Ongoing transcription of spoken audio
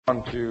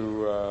want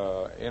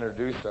to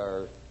introduce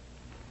our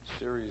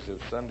series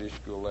of Sunday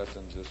school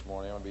lessons this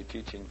morning. I'm going to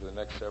be teaching for the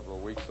next several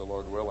weeks, the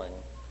Lord willing,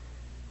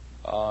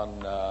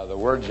 on the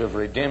words of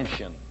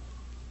redemption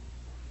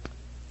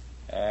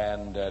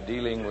and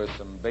dealing with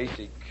some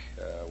basic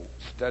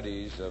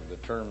studies of the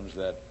terms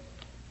that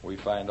we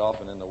find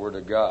often in the Word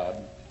of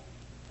God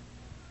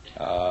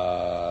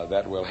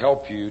that will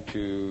help you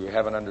to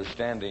have an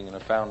understanding and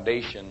a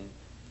foundation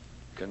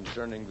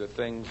concerning the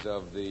things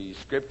of the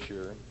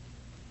Scripture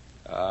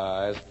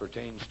as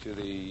pertains to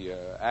the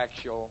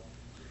actual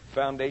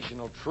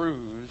foundational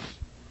truths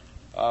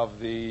of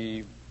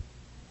the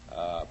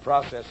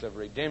process of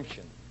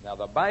redemption. Now,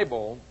 the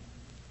Bible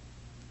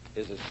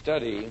is a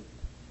study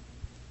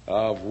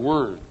of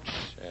words,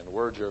 and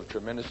words are of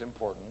tremendous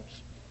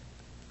importance.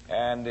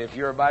 And if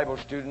you're a Bible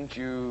student,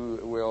 you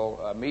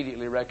will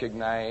immediately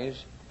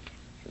recognize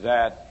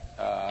that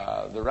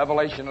the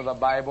revelation of the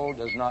Bible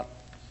does not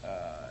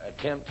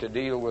attempt to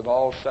deal with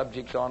all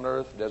subjects on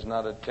earth, does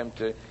not attempt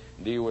to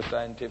deal with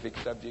scientific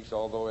subjects,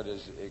 although it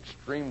is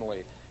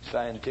extremely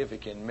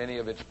scientific in many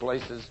of its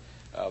places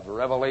of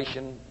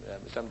revelation,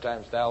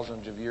 sometimes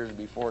thousands of years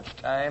before its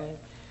time.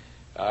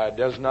 It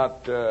does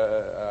not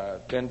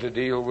tend to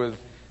deal with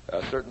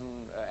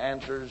certain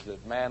answers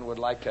that man would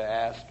like to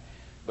ask.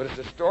 But it's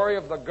the story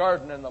of the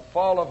garden and the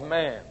fall of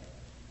man.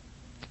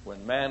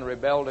 When man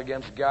rebelled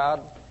against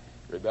God,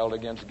 rebelled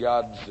against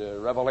God's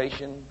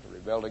revelation,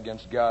 rebelled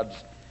against God's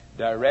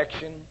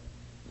direction,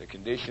 the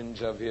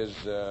conditions of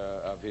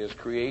his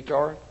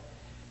Creator,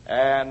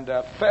 and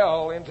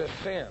fell into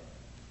sin.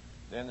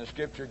 Then the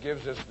Scripture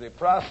gives us the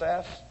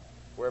process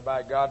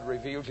whereby God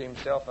reveals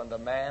Himself unto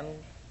man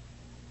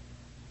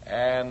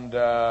and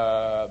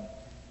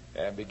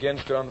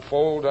begins to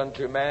unfold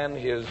unto man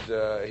His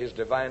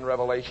divine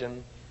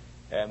revelation,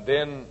 and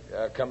then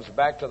comes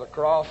back to the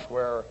cross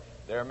where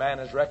there man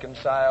is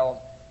reconciled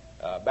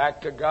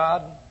back to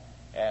God,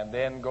 and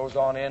then goes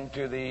on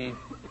into the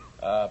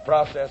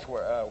process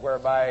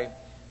whereby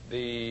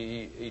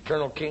the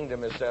eternal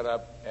kingdom is set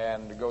up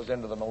and goes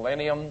into the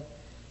millennium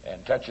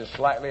and touches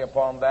slightly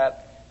upon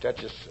that,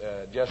 touches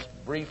just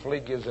briefly,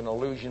 gives an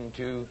allusion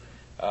to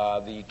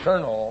the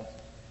eternal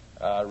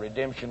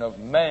redemption of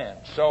man.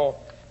 So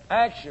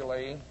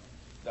actually,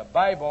 the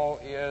Bible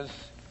is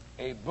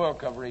a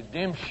book of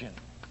redemption.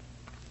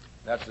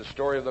 That's the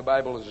story of the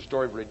Bible, is a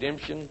story of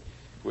redemption,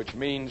 which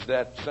means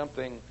that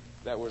something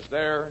that was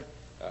there,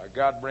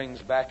 God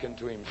brings back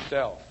into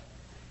Himself.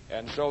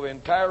 And so the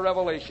entire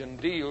Revelation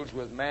deals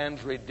with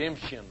man's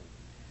redemption.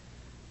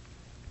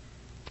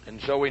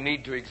 And so we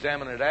need to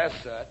examine it as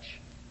such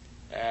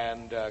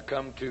and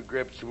come to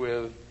grips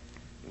with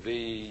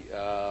the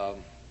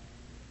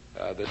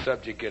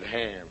subject at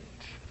hand.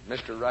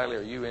 Mr. Riley,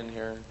 are you in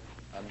here?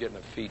 I'm getting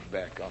a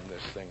feedback on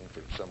this thing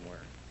from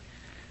somewhere.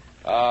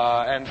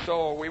 And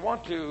so we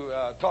want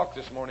to talk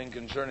this morning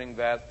concerning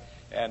that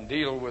and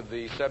deal with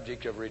the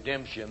subject of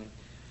redemption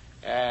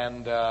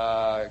and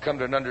come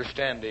to an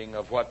understanding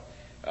of what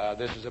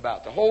this is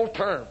about. The whole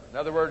term, in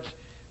other words,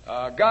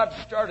 God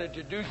started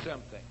to do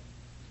something,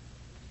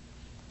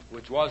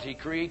 which was He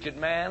created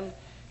man.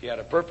 He had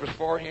a purpose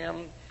for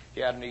him.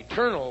 He had an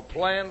eternal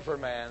plan for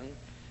man.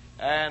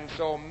 And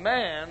so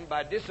man,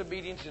 by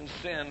disobedience and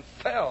sin,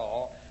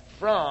 fell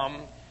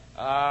from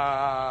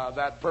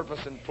that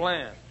purpose and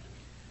plan.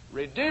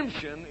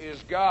 Redemption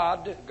is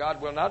God.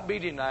 God will not be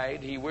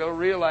denied. He will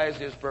realize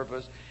His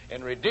purpose.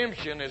 And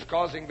redemption is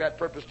causing that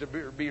purpose to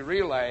be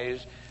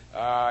realized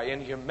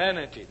in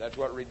humanity. That's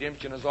what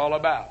redemption is all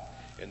about.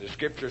 And the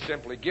Scripture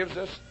simply gives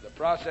us the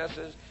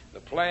processes, the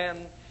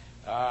plan,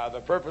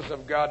 the purpose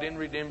of God in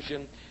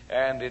redemption.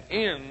 And it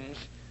ends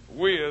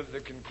with the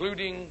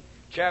concluding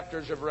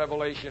chapters of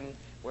Revelation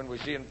when we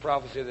see in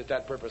prophecy that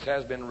that purpose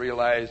has been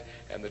realized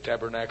and the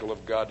tabernacle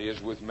of God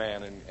is with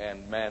man,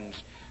 and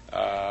man's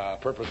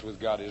purpose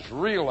with God is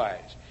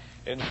realized.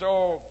 And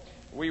so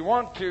we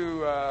want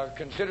to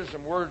consider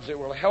some words that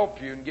will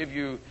help you and give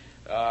you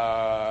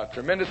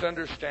tremendous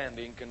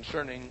understanding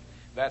concerning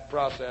that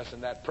process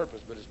and that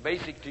purpose. But it's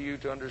basic to you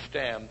to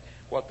understand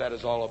what that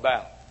is all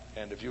about.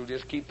 And if you'll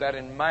just keep that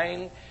in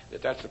mind,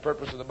 that that's the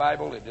purpose of the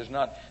Bible. It is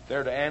not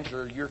there to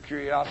answer your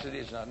curiosity.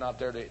 It's not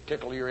there to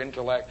tickle your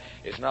intellect.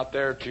 It's not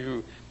there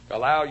to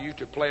allow you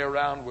to play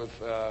around with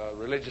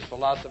religious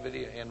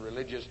philosophy and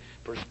religious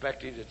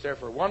perspectives. It's there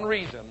for one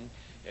reason,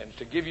 and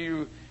to give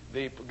you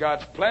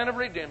God's plan of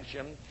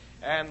redemption.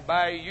 And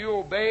by you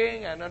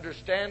obeying and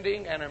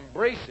understanding and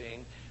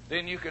embracing,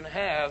 then you can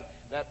have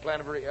that plan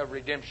of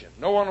redemption.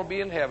 No one will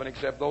be in heaven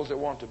except those that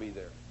want to be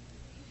there.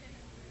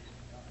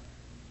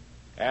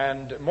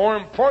 And more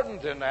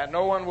important than that,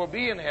 no one will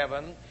be in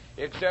heaven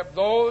except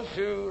those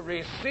who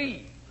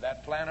receive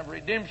that plan of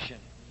redemption.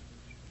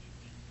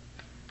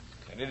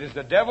 And it is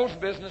the devil's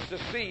business to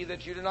see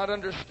that you do not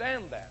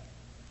understand that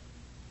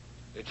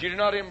you do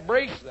not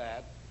embrace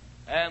that,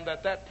 and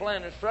that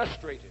plan is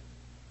frustrated.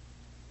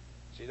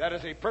 See, that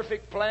is a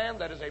perfect plan.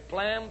 That is a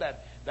plan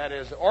that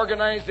is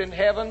organized in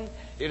heaven.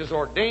 It is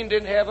ordained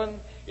in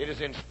heaven. It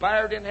is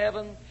inspired in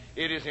heaven.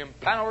 It is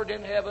empowered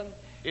in heaven.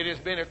 It has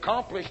been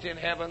accomplished in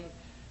heaven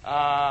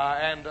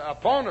and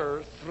upon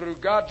earth through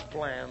God's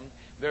plan.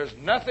 There's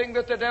nothing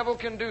that the devil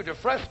can do to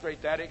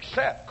frustrate that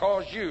except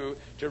cause you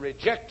to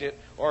reject it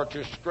or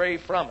to stray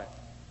from it.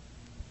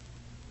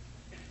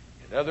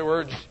 In other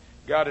words,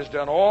 God has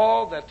done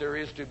all that there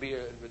is to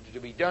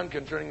be done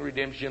concerning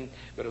redemption,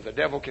 but if the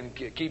devil can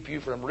keep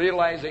you from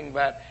realizing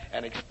that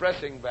and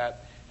expressing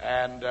that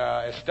and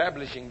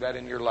establishing that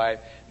in your life,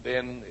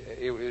 then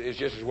it's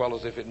just as well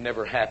as if it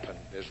never happened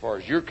as far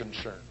as you're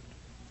concerned.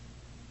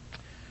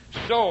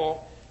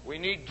 So we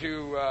need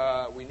to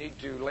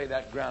lay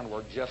that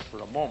groundwork just for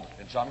a moment.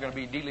 And so I'm going to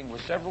be dealing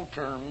with several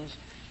terms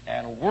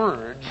and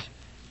words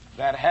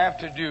that have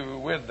to do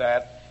with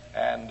that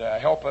and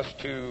help us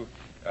to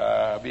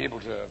be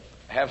able to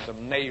have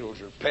some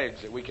nails or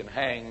pegs that we can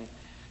hang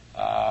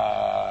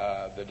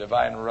the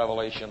divine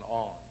revelation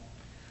on.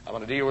 I'm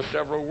going to deal with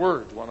several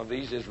words. One of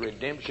these is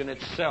redemption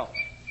itself.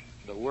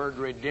 The word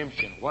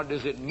redemption. What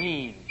does it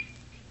mean?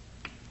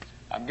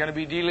 I'm going to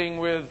be dealing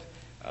with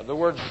the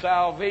word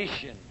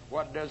salvation.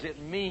 What does it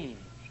mean?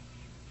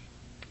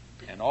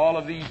 And all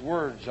of these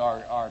words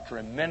are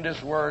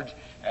tremendous words,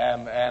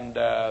 and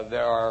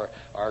there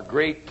are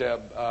great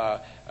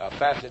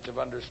facets of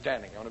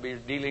understanding. I'm going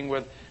to be dealing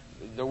with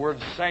the word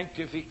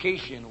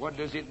sanctification. What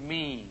does it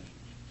mean?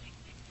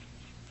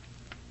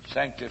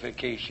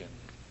 Sanctification.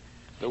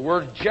 The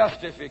word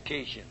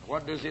justification.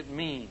 What does it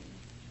mean?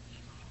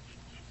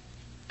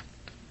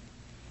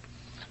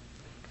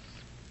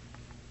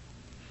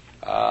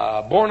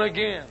 Born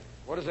again.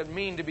 What does it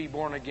mean to be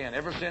born again?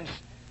 Ever since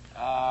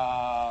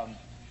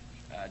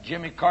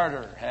Jimmy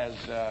Carter has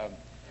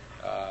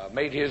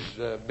made his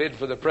bid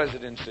for the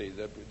presidency,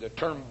 the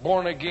term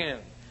born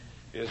again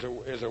is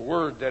a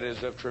word that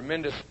is of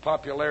tremendous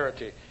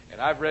popularity.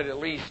 And I've read at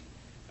least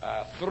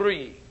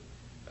 3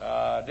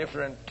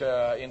 different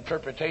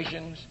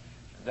interpretations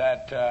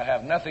that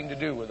have nothing to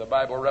do with the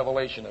Bible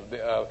revelation of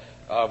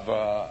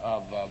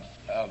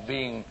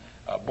being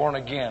born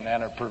again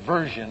and of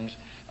perversions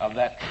of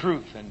that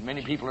truth. And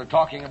many people are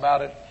talking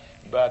about it,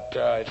 but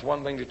it's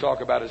one thing to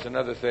talk about, it's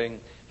another thing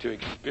to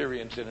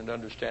experience it and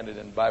understand it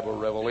in Bible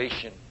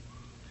revelation.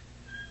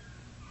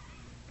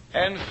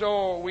 And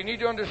so we need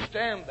to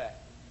understand that.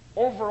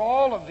 Over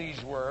all of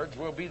these words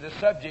will be the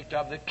subject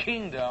of the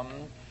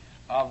kingdom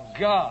of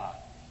God.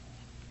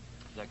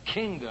 The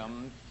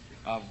kingdom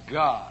of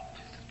God.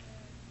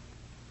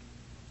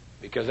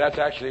 Because that's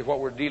actually what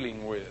we're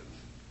dealing with.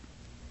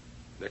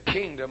 The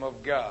kingdom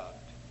of God.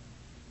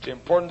 It's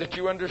important that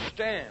you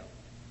understand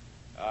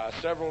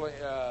several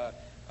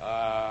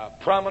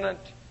prominent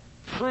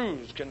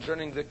truths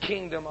concerning the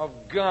kingdom of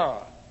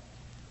God.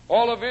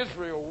 All of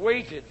Israel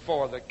waited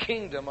for the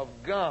kingdom of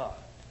God.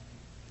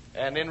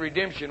 And in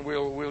redemption,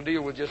 we'll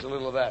deal with just a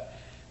little of that.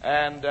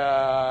 And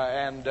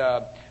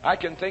I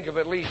can think of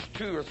at least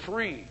 2 or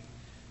 3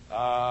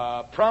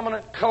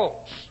 prominent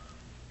cults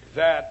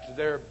that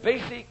their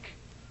basic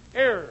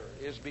error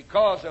is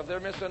because of their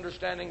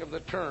misunderstanding of the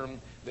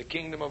term, the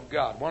kingdom of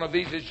God. One of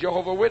these is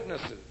Jehovah's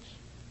Witnesses.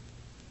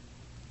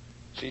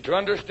 See, to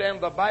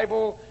understand the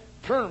Bible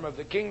term of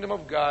the kingdom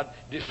of God,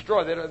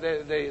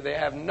 they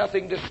have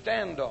nothing to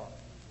stand on.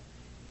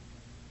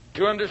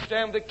 To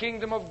understand the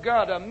kingdom of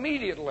God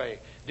immediately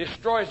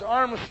destroys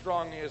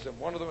Armstrongism.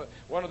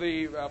 One of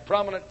the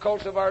prominent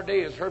cults of our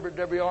day is Herbert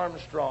W.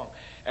 Armstrong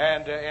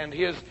and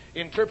his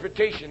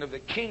interpretation of the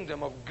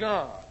kingdom of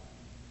God.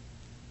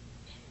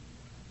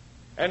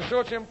 And so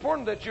it's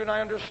important that you and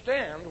I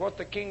understand what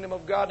the kingdom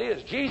of God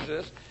is.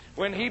 Jesus,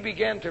 when he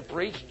began to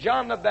preach,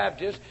 John the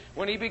Baptist,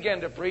 when he began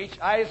to preach,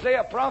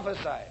 Isaiah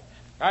prophesied.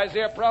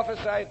 Isaiah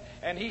prophesied,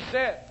 and he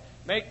said,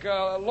 make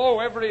low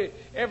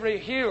every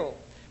hill,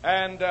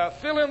 and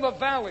fill in the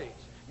valleys,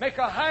 make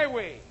a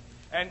highway,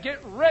 and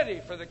get ready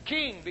for the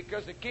king,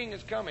 because the king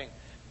is coming.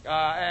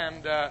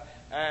 And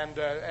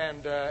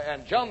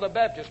John the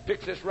Baptist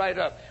picks this right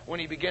up when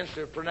he begins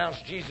to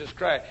pronounce Jesus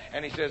Christ,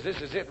 and he says,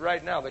 this is it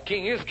right now, the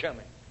king is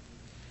coming.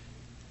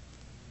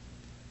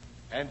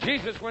 And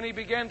Jesus, when he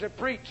began to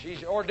preach,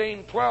 he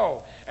ordained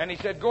 12. And he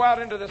said, go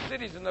out into the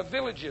cities and the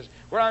villages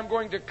where I'm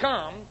going to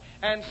come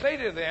and say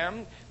to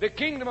them, the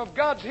kingdom of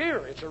God's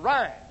here. It's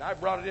arrived. I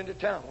brought it into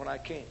town when I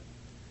came.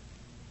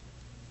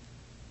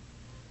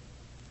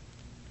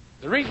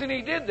 The reason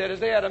he did that is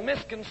they had a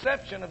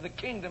misconception of the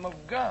kingdom of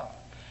God.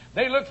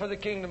 They looked for the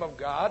kingdom of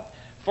God,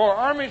 for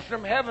armies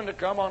from heaven to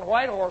come on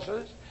white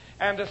horses,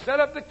 and to set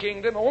up the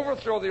kingdom,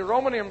 overthrow the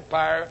Roman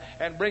Empire,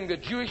 and bring the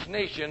Jewish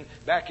nation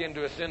back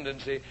into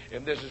ascendancy.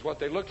 And this is what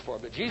they looked for.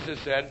 But Jesus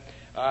said,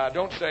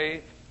 don't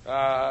say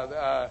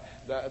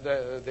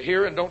the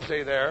here and don't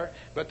say there,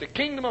 but the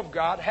kingdom of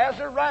God has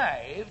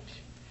arrived,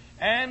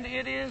 and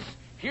it is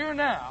here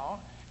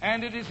now,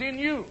 and it is in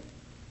you.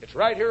 It's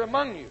right here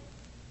among you.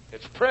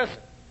 It's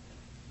present.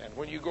 And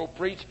when you go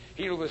preach,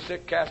 heal the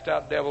sick, cast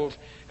out devils,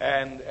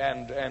 and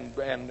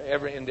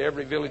into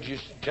every village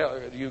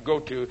you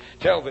go to,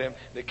 tell them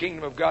the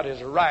kingdom of God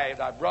has arrived.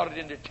 I brought it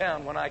into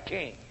town when I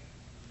came.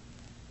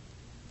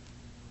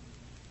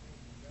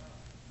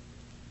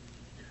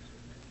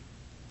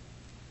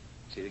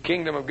 See, the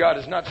kingdom of God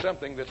is not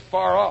something that's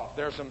far off.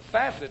 There are some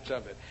facets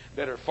of it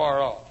that are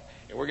far off.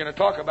 And we're going to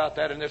talk about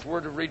that in this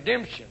word of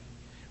redemption.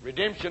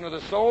 Redemption of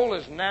the soul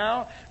is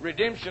now.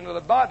 Redemption of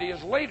the body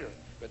is later.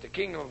 But the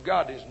kingdom of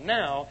God is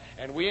now,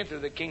 and we enter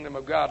the kingdom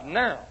of God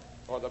now,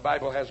 or the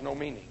Bible has no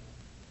meaning.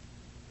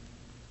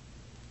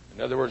 In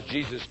other words,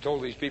 Jesus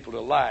told these people to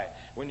lie.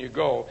 When you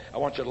go, I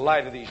want you to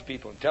lie to these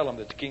people and tell them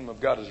that the kingdom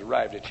of God has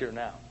arrived. It's here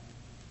now.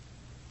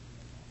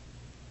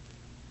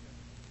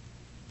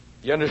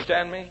 You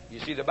understand me? You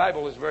see, the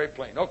Bible is very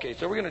plain. Okay,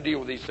 so we're going to deal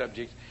with these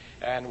subjects,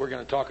 and we're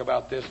going to talk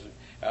about this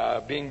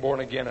being born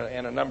again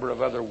and a number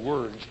of other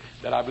words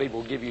that I believe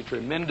will give you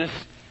tremendous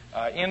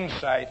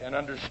insight and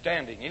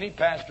understanding. Any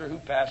pastor who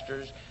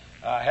pastors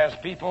has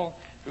people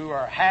who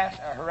are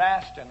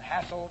harassed and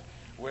hassled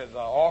with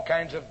all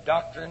kinds of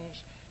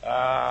doctrines,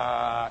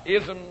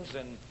 isms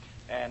and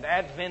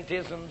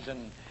Adventisms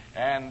and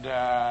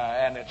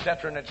et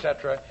cetera and et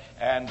cetera.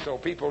 And so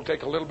people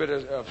take a little bit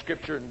of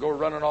Scripture and go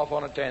running off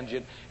on a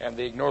tangent, and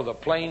they ignore the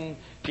plain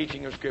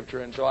teaching of Scripture.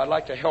 And so I'd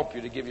like to help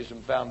you to give you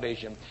some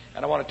foundation.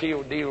 And I want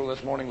to deal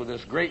this morning with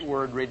this great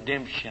word,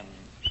 redemption,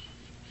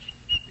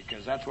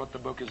 because that's what the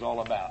book is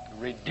all about.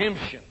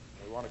 Redemption.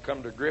 We want to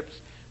come to grips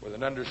with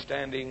an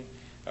understanding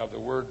of the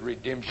word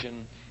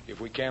redemption, if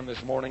we can,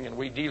 this morning. And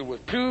we deal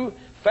with two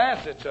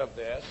facets of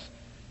this,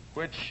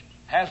 which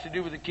has to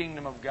do with the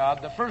kingdom of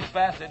God. The first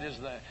facet is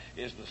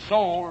the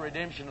soul,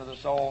 redemption of the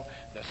soul.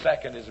 The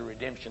second is the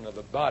redemption of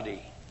the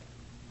body.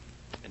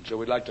 And so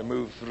we'd like to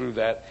move through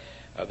that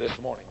this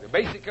morning. The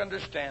basic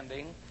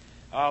understanding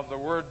of the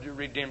word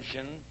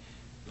redemption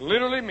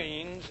literally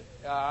means,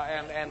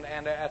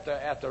 and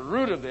at the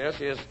root of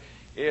this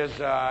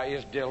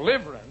is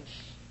deliverance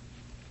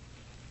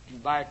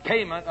by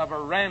payment of a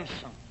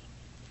ransom.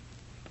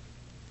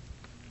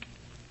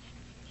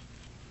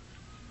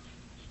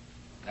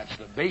 That's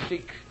the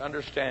basic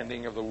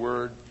understanding of the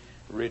word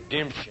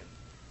redemption,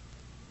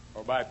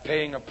 or by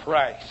paying a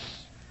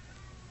price.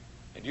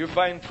 And you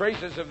find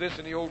traces of this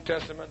in the Old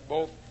Testament,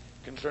 both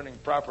concerning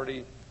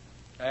property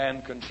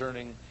and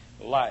concerning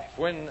life.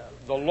 When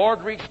the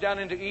Lord reached down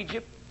into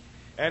Egypt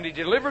and He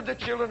delivered the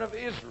children of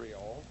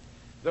Israel,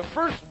 the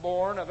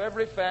firstborn of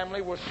every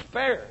family was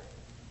spared.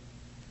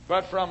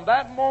 But from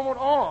that moment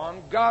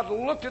on, God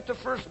looked at the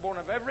firstborn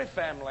of every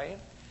family,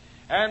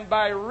 and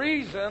by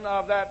reason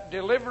of that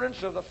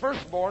deliverance of the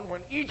firstborn,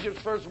 when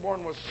Egypt's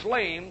firstborn was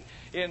slain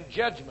in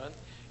judgment,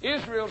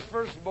 Israel's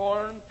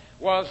firstborn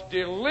was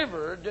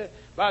delivered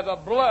by the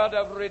blood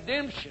of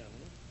redemption.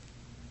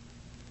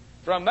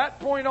 From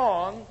that point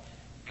on,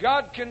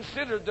 God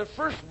considered the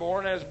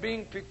firstborn as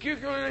being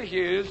peculiarly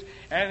His,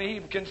 and He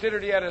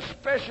considered He had a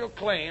special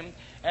claim,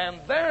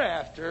 and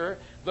thereafter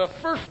the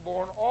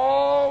firstborn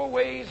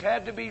always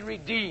had to be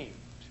redeemed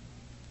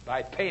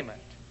by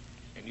payment.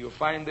 And you'll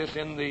find this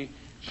in the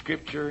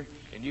Scripture,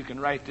 and you can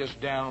write this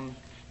down,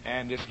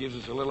 and this gives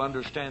us a little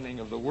understanding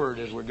of the Word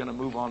as we're going to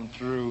move on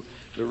through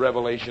the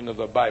revelation of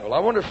the Bible. I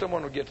wonder if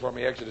someone would get for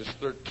me Exodus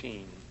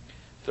 13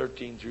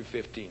 through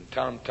 15.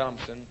 Tom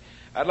Thompson.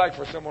 I'd like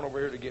for someone over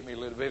here to get me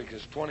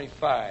Leviticus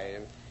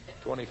 25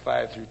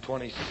 through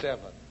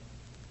 27.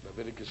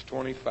 Leviticus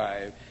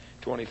 25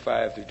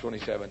 through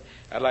 27.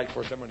 I'd like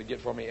for someone to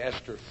get for me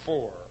Esther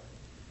 4,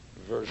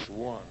 verse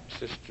 1.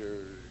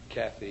 Sister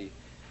Kathy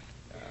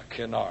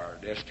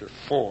Kennard. Esther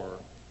 4,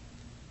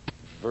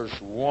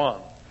 verse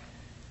 1.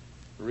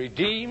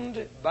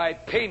 Redeemed by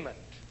payment.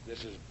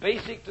 This is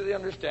basic to the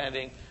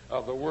understanding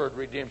of the word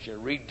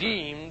redemption.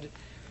 Redeemed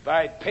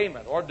by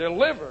payment, or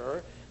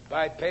deliver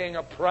by paying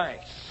a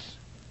price.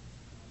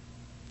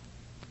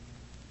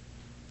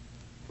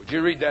 Would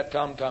you read that,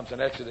 Tom Thompson?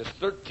 Exodus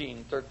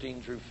 13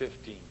 through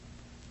 15.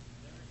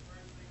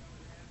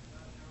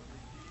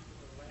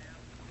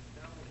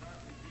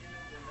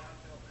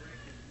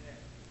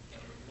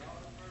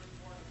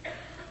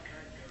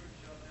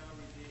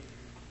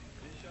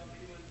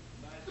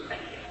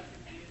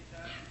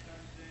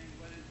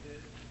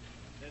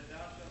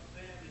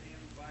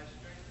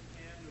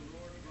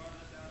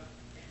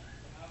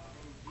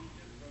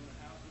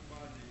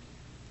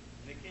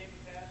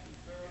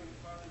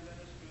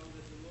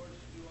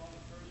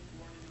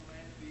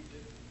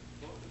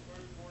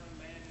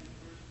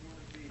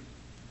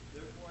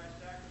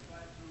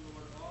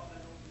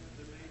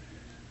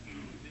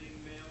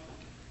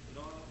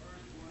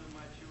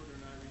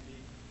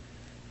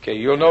 Okay,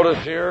 you'll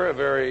notice here a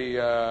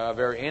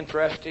very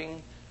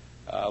interesting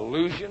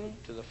allusion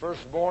to the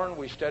firstborn.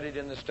 We studied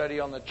in the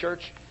study on the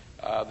church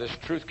this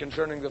truth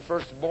concerning the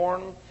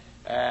firstborn,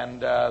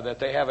 and that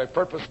they have a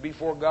purpose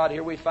before God.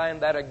 Here we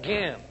find that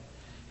again,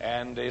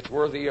 and it's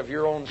worthy of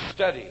your own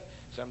study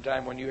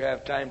sometime when you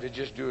have time to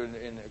just do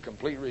a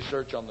complete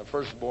research on the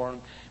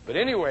firstborn. But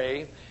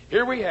anyway,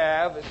 here we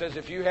have, it says,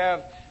 if you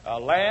have a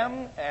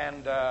lamb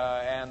and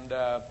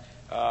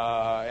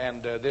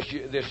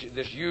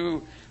this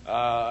ewe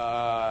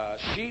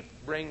sheep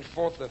brings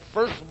forth the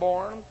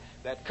firstborn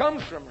that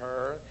comes from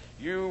her,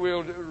 you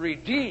will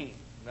redeem.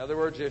 In other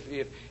words, if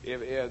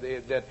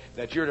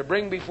that you're to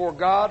bring before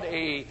God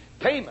a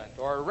payment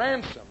or a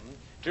ransom,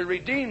 to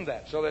redeem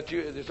that, so that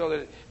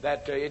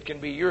it can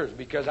be yours,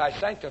 because I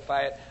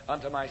sanctify it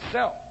unto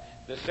myself.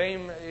 The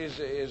same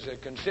is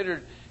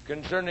considered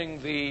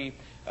concerning the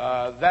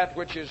that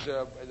which is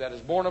that is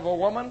born of a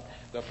woman.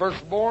 The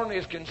firstborn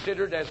is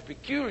considered as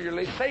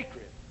peculiarly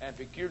sacred and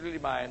peculiarly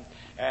mine,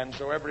 and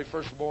so every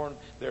firstborn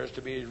there is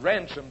to be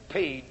ransom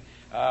paid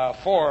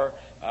for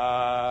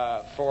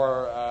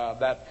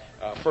that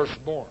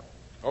firstborn.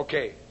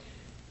 Okay.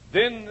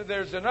 Then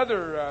there's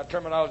another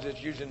terminology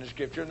that's used in the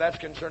Scripture, and that's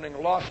concerning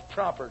lost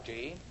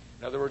property.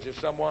 In other words, if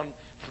someone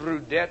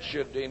through debt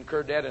should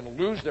incur debt and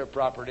lose their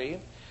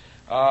property,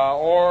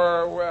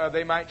 or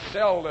they might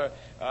sell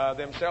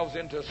themselves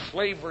into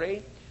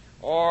slavery,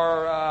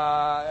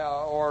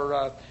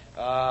 or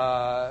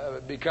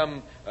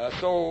become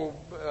so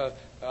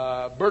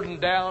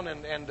burdened down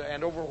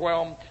and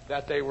overwhelmed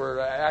that they were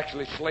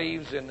actually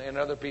slaves in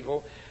other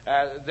people,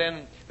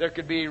 then there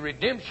could be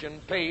redemption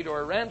paid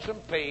or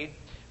ransom paid,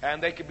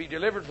 and they could be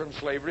delivered from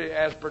slavery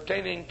as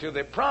pertaining to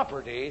the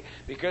property,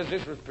 because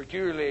this was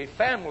peculiarly a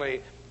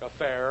family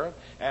affair,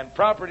 and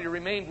property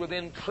remained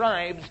within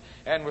tribes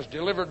and was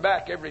delivered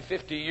back every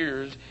 50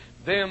 years.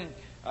 Then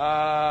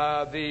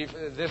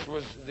this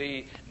was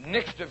the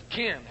next of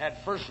kin had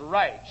first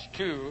rights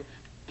to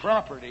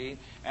property,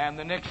 and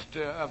the next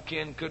of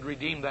kin could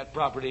redeem that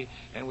property,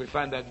 and we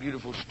find that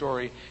beautiful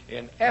story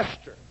in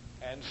Esther.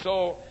 And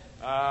so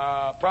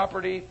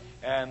property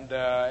and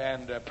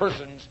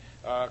persons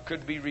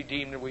could be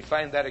redeemed, and we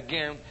find that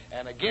again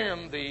and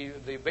again.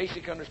 The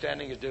basic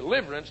understanding is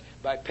deliverance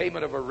by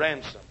payment of a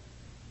ransom.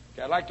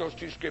 Okay, I like those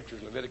two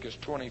scriptures, Leviticus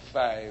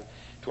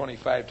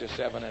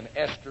 25:7, and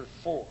Esther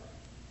 4,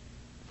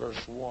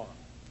 verse 1.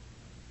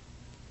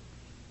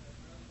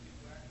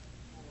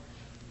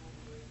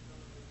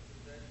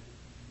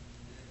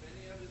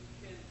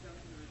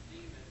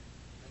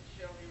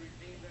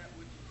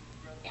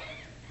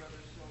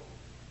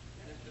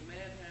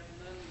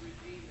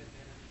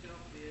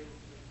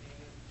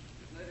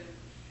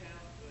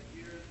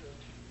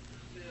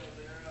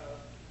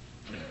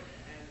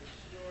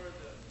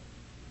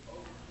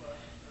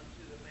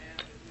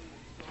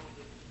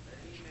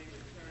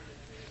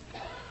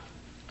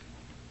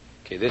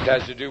 Okay, this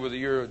has to do with the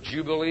year of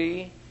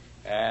Jubilee,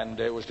 and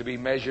it was to be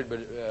measured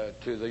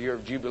to the year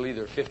of Jubilee,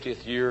 their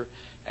 50th year,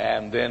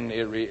 and then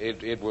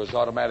it was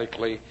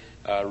automatically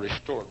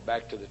restored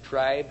back to the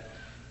tribe,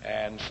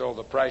 and so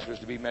the price was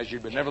to be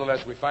measured. But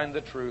nevertheless, we find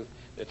the truth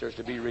that there's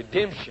to be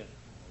redemption,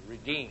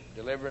 redeemed,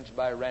 deliverance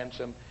by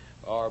ransom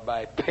or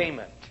by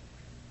payment.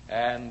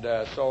 And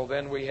so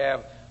then we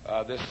have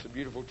this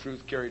beautiful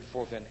truth carried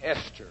forth in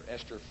Esther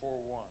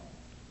 4:1.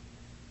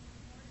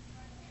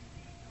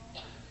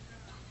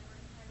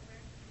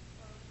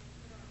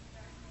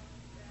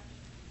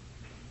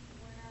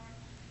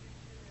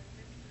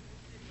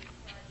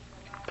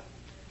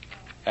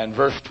 And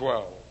verse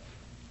 12.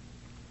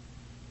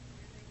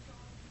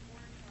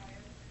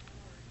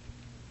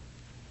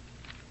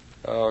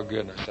 Oh,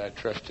 goodness, I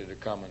trusted a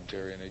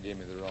commentary and they gave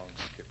me the wrong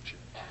scripture.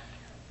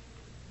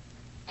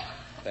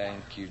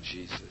 Thank you,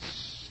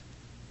 Jesus.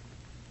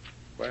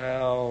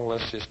 Well,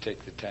 let's just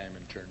take the time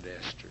and turn to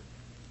Esther.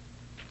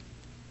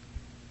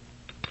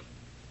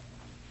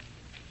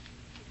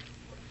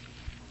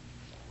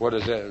 What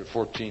does that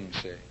 14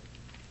 say?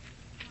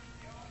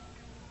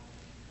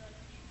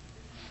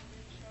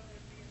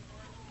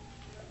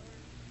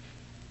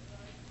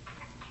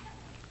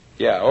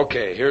 Yeah,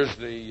 okay. Here's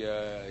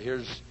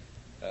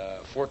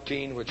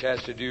 14, which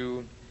has to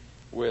do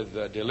with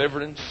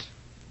deliverance,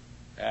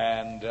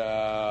 and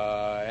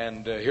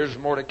here's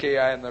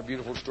Mordecai and the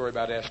beautiful story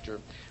about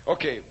Esther.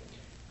 Okay,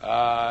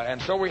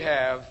 and so we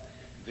have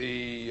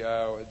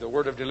the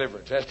word of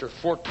deliverance, Esther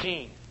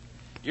 14.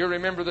 You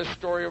remember the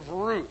story of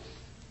Ruth,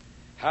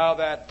 how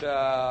that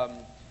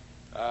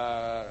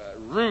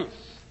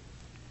Ruth,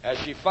 as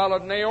she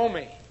followed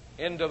Naomi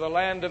into the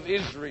land of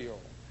Israel.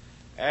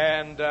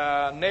 And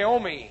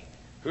Naomi,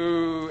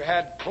 who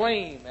had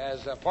claim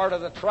as a part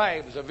of the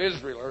tribes of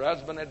Israel. Her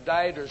husband had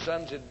died, her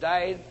sons had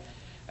died.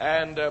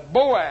 And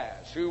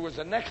Boaz, who was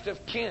the next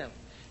of kin,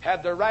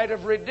 had the right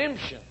of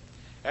redemption.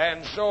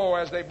 And so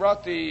as they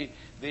brought the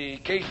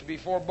case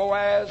before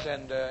Boaz,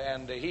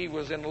 and he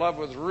was in love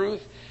with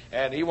Ruth,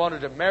 and he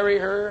wanted to marry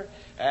her,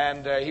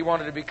 and he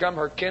wanted to become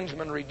her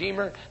kinsman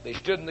redeemer, they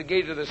stood in the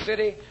gate of the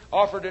city,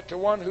 offered it to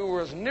one who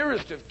was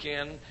nearest of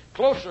kin,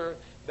 closer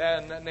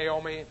than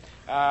Naomi,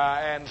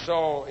 and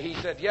so he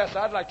said, yes,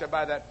 I'd like to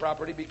buy that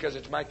property because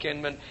it's my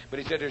kinsman, but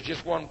he said, there's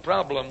just one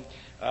problem.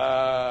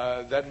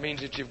 That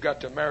means that you've got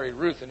to marry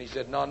Ruth. And he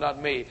said, no,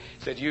 not me.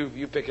 He said,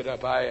 you pick it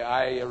up.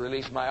 I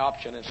release my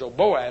option. And so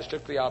Boaz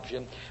took the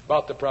option,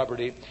 bought the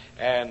property,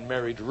 and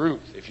married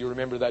Ruth. If you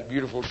remember that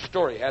beautiful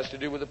story, it has to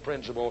do with the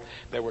principle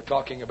that we're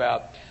talking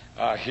about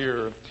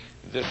here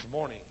this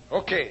morning.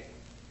 Okay,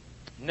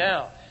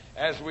 now,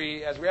 as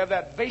we have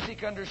that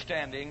basic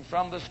understanding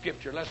from the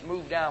Scripture, let's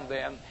move down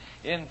then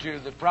into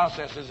the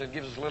processes that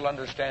gives us a little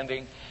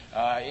understanding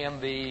in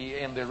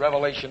the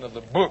revelation of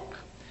the book.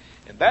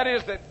 And that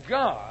is that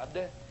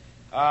God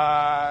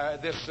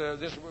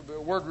this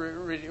word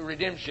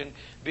redemption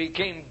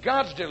became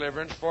God's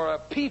deliverance for a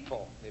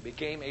people. It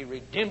became a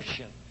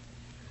redemption.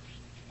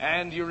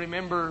 And you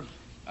remember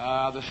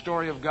the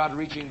story of God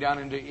reaching down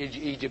into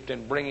Egypt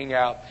and bringing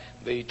out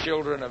the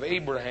children of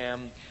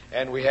Abraham.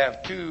 And we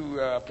have two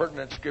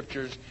pertinent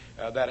scriptures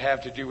that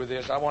have to do with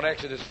this. I want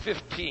Exodus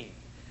 15,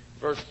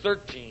 verse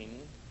 13.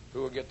 Who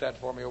will get that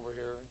for me over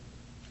here?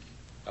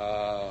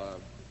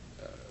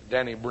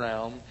 Danny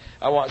Brown.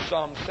 I want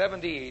Psalm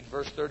 78,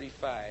 verse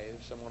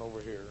 35. Someone over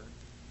here.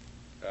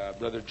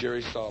 Brother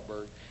Jerry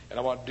Sahlberg. And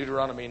I want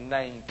Deuteronomy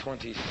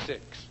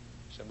 9:26.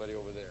 Somebody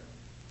over there.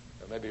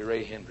 Or maybe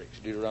Ray Hendricks.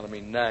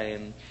 Deuteronomy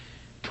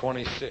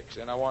 9:26.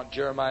 And I want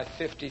Jeremiah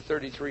 50,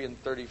 33, and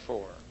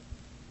 34.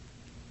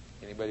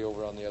 Anybody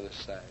over on the other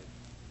side?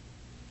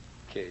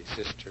 Okay,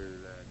 Sister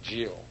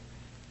Jill.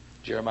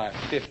 Jeremiah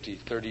 50,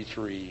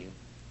 33,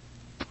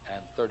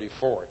 and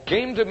 34. It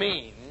came to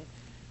mean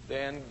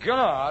then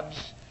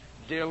God's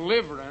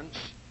deliverance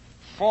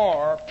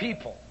for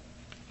people.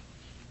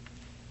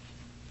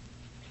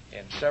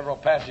 In several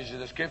passages of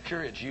the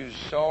Scripture, it's used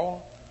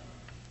so.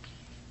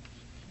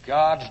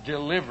 God's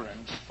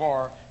deliverance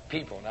for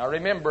people. Now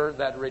remember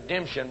that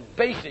redemption,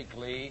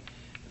 basically,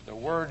 the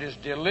word is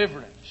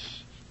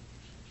deliverance.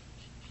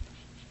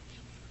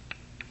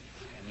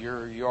 And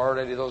you're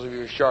already, those of you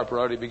who are sharp, are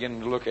already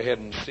beginning to look ahead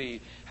and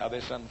see how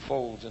this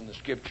unfolds in the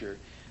Scripture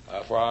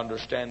for our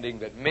understanding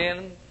that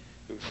men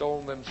who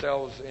sold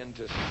themselves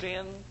into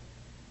sin,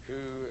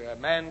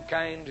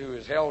 mankind who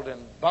is held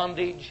in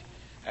bondage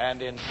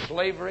and in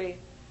slavery,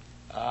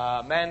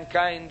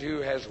 mankind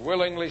who has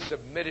willingly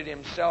submitted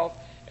himself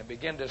and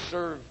began to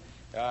serve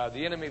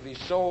the enemy of his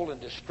soul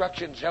and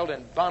destructions, held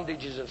in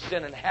bondages of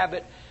sin and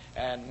habit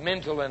and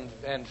mental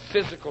and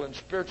physical and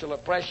spiritual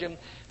oppression.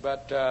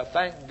 But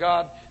thank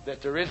God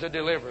that there is a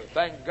deliverer.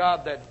 Thank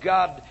God that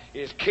God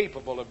is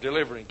capable of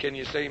delivering. Can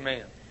you say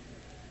amen?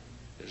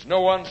 There's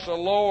no one so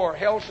low or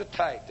held so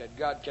tight that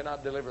God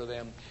cannot deliver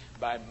them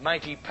by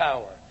mighty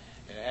power.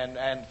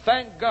 And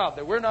thank God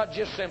that we're not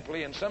just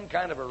simply in some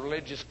kind of a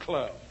religious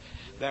club,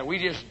 that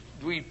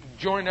we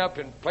join up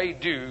and pay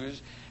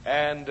dues,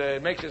 and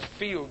it makes us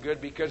feel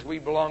good because we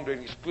belong to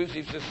an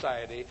exclusive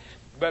society.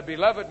 But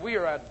beloved, we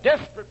are a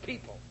desperate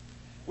people.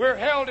 We're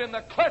held in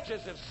the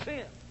clutches of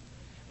sin.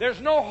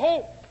 There's no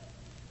hope.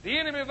 The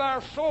enemy of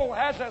our soul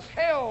has us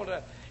held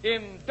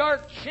in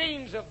dark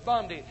chains of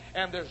bondage,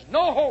 and there's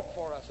no hope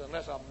for us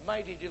unless a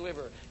mighty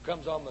deliverer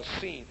comes on the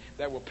scene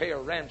that will pay a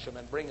ransom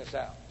and bring us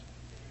out.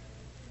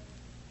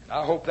 And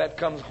I hope that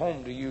comes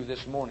home to you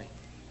this morning.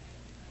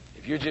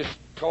 If you're just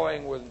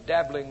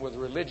dabbling with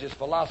religious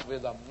philosophy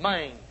of the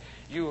mind,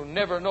 you'll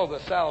never know the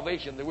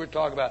salvation that we're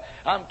talking about.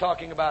 I'm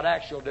talking about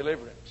actual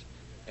deliverance.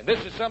 And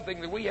this is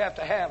something that we have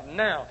to have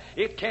now.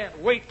 It can't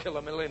wait till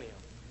the millennium.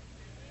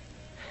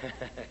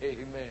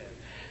 Amen.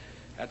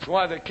 That's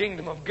why the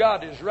kingdom of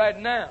God is right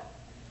now.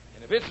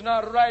 And if it's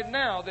not right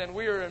now, then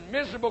we are in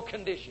miserable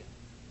condition.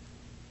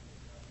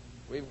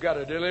 We've got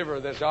to deliver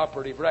this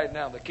operative right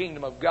now. The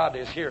kingdom of God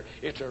is here.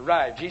 It's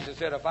arrived. Jesus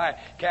said, if I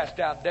cast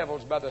out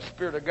devils by the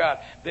Spirit of God,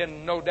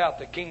 then no doubt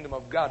the kingdom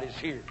of God is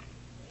here.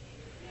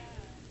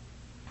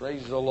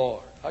 Praise the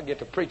Lord. I'll get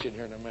to preaching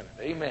here in a minute.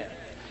 Amen.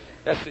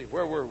 Let's see,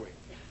 where were we?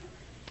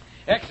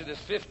 Exodus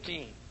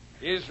 15,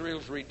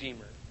 Israel's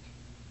Redeemer.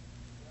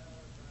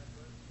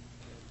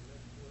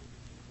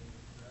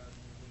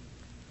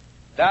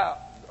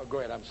 Go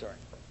ahead, I'm sorry.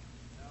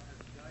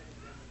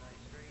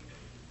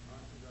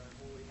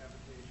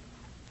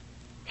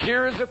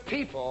 Here is a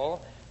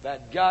people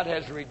that God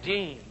has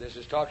redeemed. This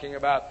is talking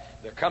about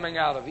the coming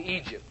out of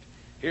Egypt.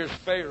 Here's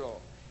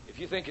Pharaoh. If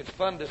you think it's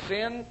fun to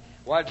sin,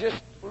 why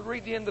just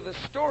read the end of the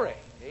story.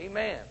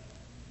 Amen.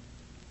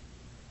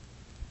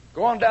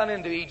 Go on down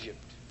into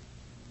Egypt.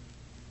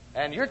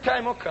 And your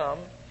time will come,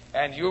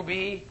 and you'll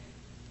be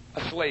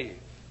a slave.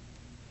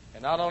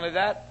 And not only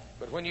that,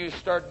 but when you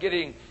start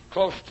getting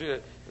close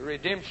to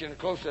redemption,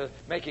 close to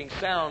making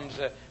sounds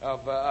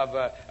of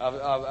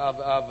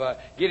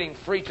getting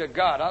free to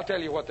God, I'll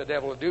tell you what the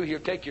devil will do. He'll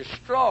take your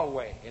straw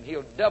away, and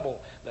he'll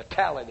double the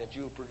talent that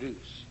you'll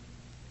produce.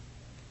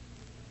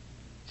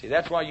 See,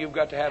 that's why you've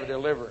got to have a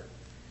deliverer.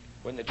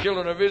 When the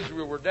children of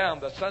Israel were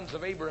down, the sons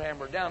of Abraham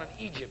were down in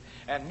Egypt,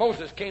 and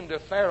Moses came to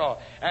Pharaoh,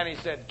 and he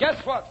said,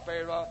 guess what,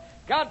 Pharaoh?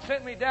 God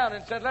sent me down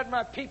and said, let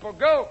my people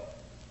go.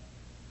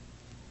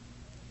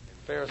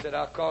 Pharaoh said,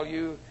 I'll call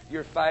you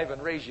your 5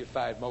 and raise you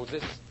 5,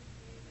 Moses.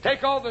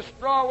 Take all the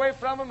straw away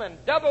from them and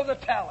double the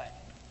talent.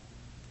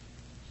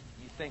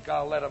 You think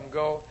I'll let them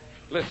go?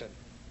 Listen,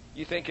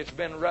 you think it's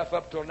been rough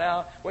up till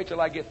now? Wait till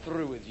I get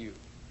through with you.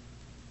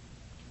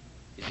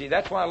 You see,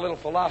 that's why a little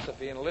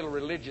philosophy and a little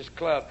religious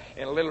club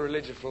and a little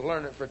religious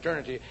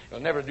fraternity will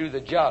never do the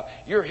job.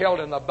 You're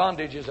held in the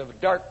bondages of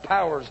dark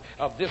powers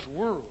of this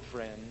world,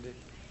 friend.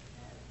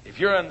 If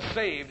you're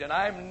unsaved, and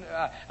I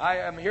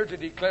am here to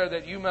declare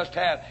that you must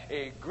have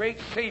a great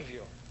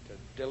Savior to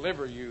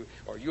deliver you,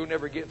 or you'll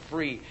never get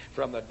free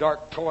from the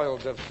dark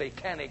toils of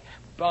satanic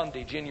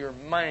bondage in your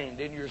mind,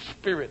 in your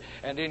spirit,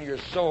 and in your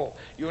soul.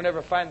 You'll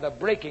never find the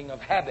breaking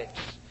of habits.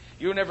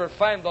 You'll never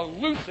find the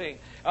loosing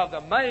of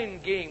the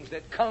mind games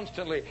that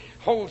constantly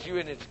holds you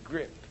in its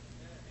grip.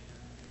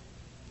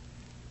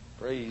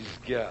 Praise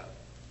God.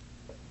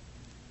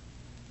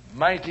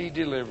 Mighty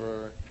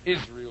deliverer,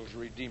 Israel's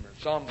Redeemer.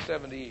 Psalm 78:35.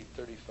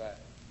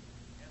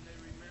 And they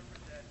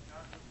remembered that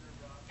God was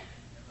their rock,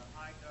 and the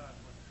high God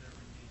was their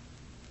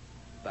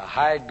Redeemer. The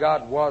high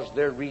God was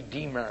their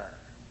Redeemer.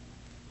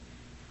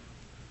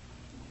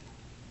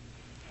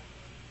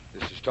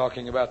 This is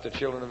talking about the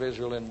children of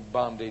Israel in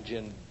bondage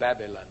in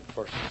Babylon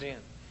for sin.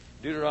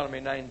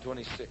 Deuteronomy 9:26.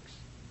 Praise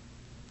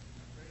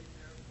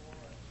therefore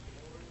unto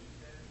the Lord, who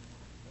said,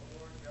 O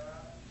Lord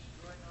God,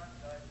 destroy not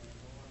thy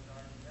people and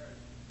thine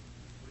inheritance,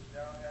 which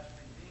thou hast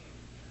redeemed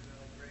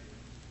through thy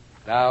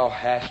greatness. Thou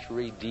hast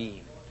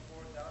redeemed.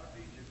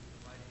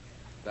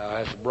 Thou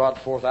hast brought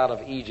forth out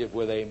of Egypt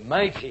with a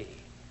mighty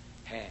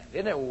hand.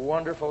 Isn't it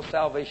wonderful?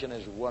 Salvation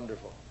is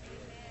wonderful.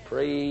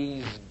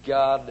 Praise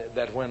God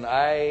that when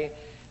I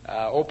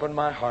opened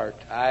my heart,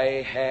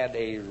 I had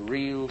a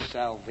real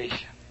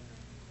salvation.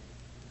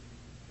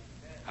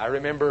 I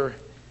remember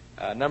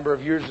a number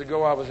of years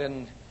ago, I was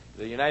in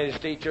the United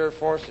States Air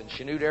Force in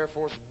Chanute Air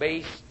Force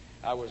Base.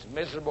 I was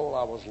miserable.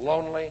 I was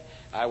lonely.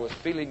 I was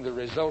feeling the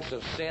results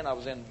of sin. I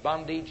was in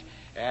bondage,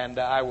 and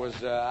I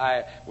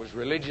was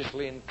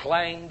religiously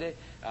inclined.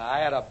 I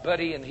had a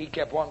buddy, and he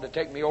kept wanting to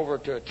take me over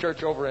to a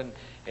church over in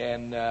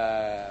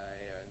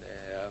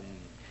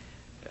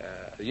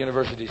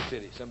University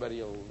City.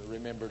 Somebody will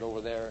remember it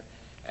over there.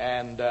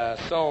 And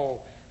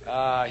so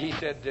he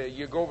said,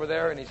 you go over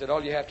there, and he said,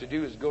 all you have to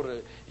do is go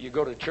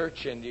to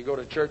church, and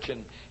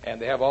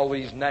they have all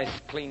these nice,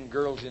 clean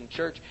girls in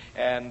church,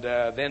 and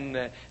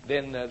then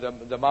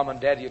the mom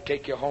and dad, you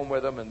take you home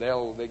with them, and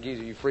they'll give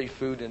you free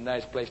food and a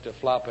nice place to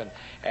flop,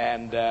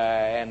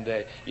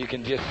 and you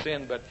can just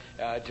sin, but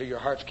to your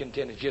heart's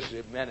content. It's just,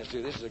 man, this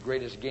is the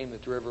greatest game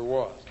that there ever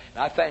was.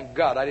 And I thank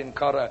God I didn't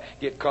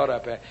get caught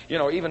up.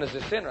 Even as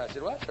a sinner, I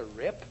said, well, that's a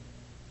rip.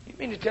 You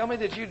mean to tell me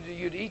that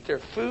you'd eat their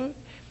food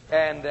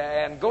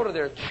and go to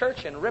their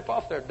church and rip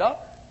off their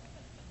daughter?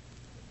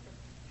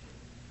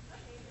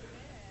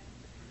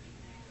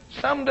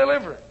 Some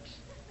deliverance.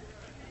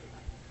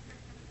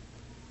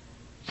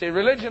 See,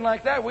 religion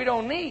like that we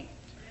don't need.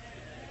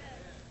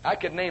 I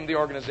could name the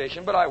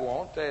organization, but I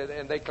won't.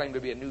 And they claim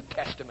to be a New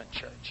Testament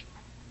church.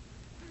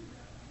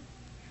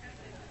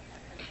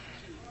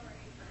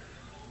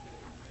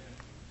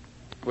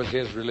 Was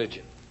his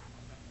religion.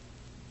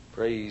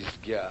 Praise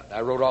God.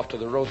 I wrote off to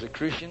the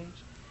Rosicrucians,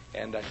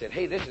 and I said,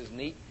 hey, this is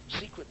neat.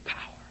 Secret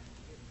power.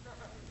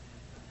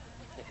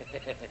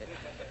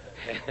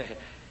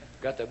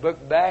 Got the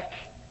book back.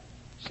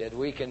 Said,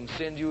 we can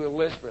send you a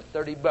list for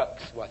 $30.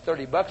 Well,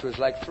 $30 was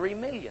like $3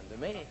 million to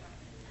me.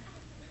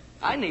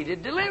 I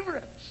needed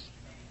deliverance.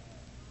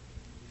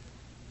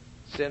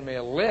 Send me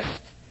a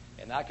list,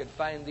 and I could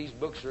find these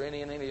books or in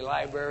any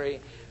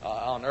library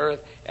on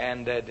earth,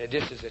 and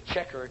just as a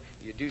checker,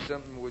 you do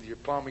something with your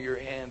palm of your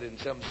hand, and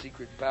some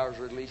secret powers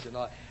released, and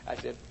all. I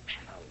said,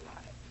 man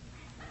alive,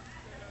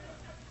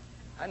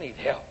 I need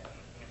help.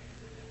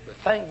 But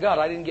thank God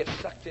I didn't get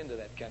sucked into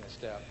that kind of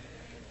stuff.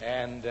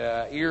 And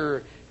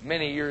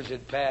many years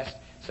had passed.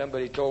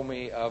 Somebody told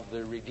me of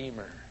the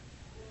Redeemer,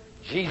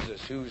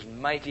 Jesus, who's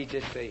mighty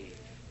to save.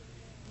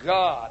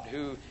 God,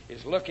 who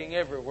is looking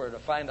everywhere to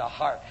find a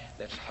heart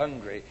that's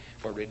hungry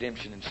for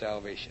redemption and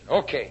salvation.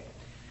 Okay.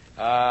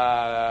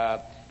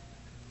 Babylon,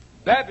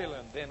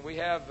 then we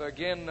have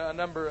again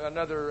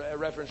another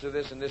reference to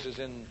this, and this is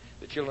in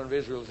the children of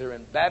Israel. They're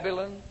in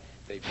Babylon.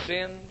 They've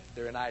sinned.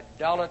 They're in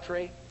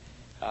idolatry.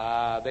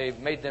 They've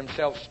made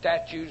themselves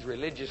statues,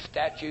 religious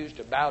statues,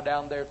 to bow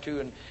down there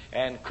to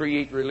and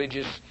create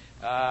religious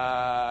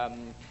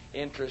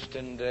interest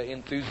and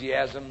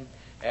enthusiasm.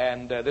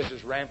 And this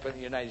is rampant in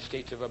the United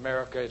States of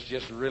America. It's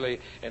just really,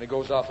 and it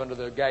goes off under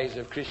the guise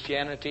of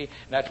Christianity.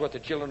 And that's what the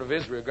children of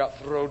Israel got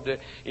thrown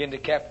into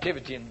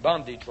captivity and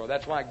bondage for.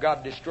 That's why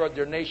God destroyed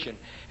their nation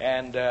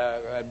and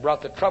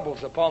brought the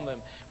troubles upon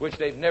them, which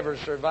they've never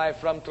survived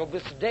from till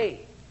this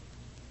day.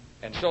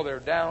 And so they're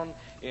down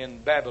in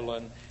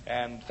Babylon,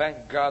 and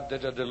thank God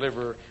that a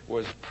deliverer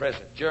was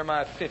present.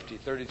 Jeremiah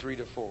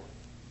 50:33-4.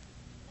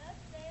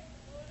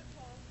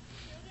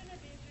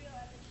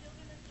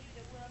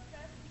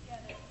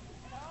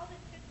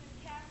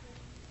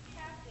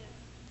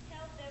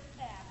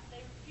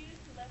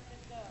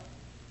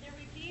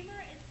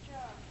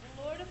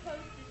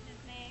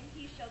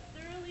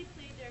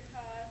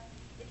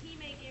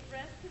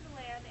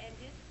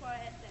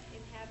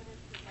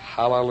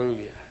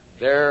 Hallelujah.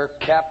 Their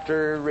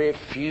captor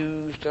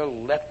refused to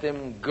let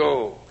them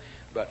go.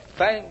 But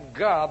thank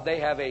God they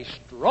have a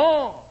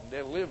strong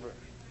deliverer.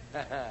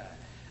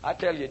 I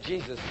tell you,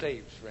 Jesus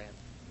saves, friend.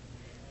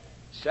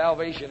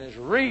 Salvation is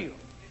real.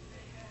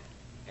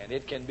 And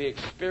it can be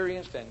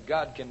experienced, and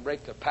God can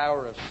break the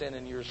power of sin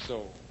in your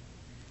soul.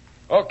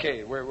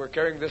 Okay, we're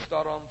carrying this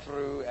thought on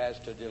through as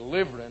to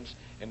deliverance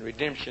and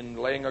redemption,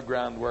 laying a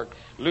groundwork.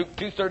 Luke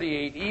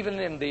 2:38, even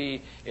in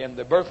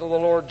the birth of the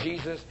Lord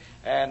Jesus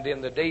and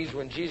in the days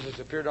when Jesus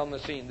appeared on the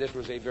scene, this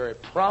was a very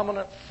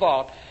prominent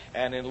thought.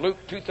 And in Luke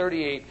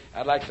 2:38,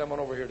 I'd like someone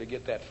over here to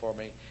get that for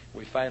me.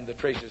 We find the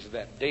traces of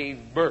that.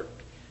 Dave Burt.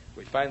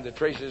 We find the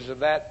traces of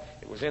that.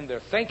 It was in their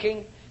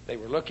thinking. They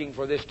were looking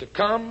for this to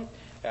come.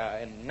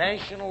 And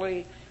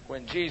nationally,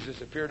 when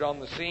Jesus appeared on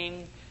the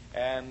scene,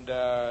 and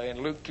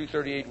in Luke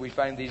 2:38, we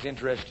find these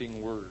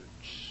interesting words.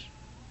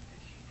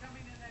 And she,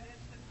 coming in that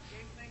instant,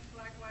 gave thanks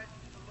likewise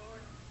to the Lord,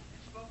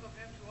 and spoke of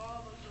him to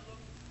all those who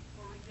looked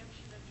for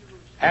redemption in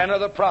Jerusalem. Anna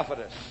the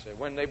prophetess,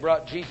 when they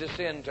brought Jesus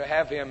in to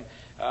have him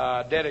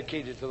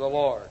dedicated to the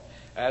Lord.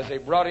 As they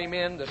brought him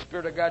in, the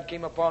Spirit of God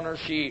came upon her.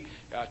 She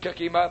took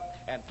him up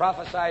and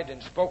prophesied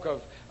and spoke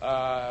of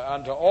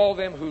unto all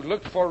them who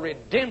looked for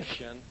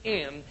redemption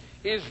in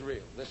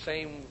Israel. The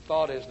same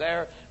thought is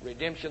there.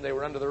 Redemption. They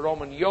were under the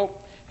Roman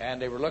yoke,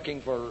 and they were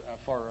looking for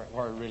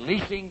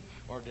releasing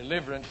or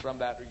deliverance from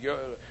that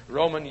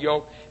Roman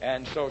yoke.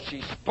 And so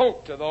she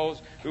spoke to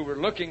those who were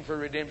looking for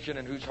redemption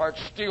and whose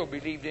hearts still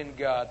believed in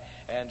God.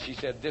 And she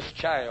said, this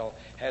child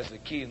has the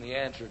key and the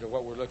answer to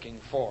what we're looking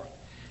for.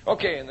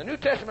 Okay, in the New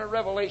Testament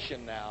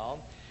revelation now,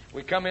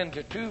 we come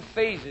into two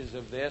phases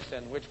of this,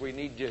 in which we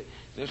need to,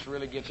 this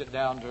really gets it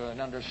down to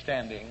an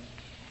understanding.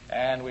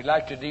 And we'd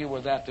like to deal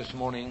with that this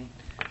morning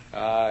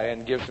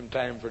and give some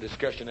time for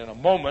discussion in a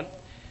moment.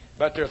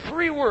 But there are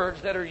three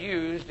words that are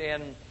used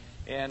in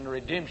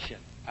redemption.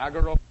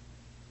 Agoro.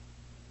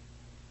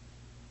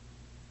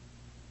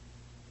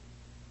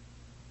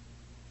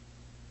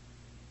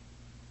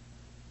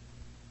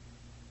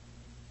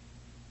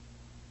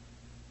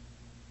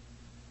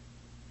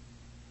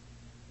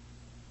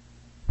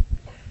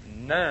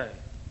 None.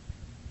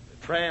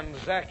 The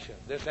transaction.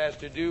 This has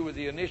to do with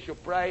the initial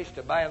price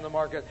to buy in the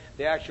market,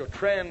 the actual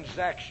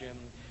transaction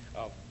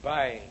of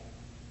buying.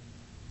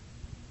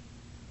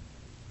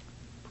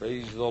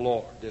 Praise the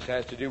Lord. This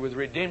has to do with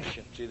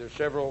redemption. See, there's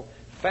several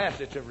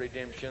facets of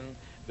redemption.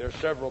 There's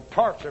several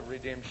parts of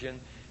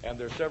redemption, and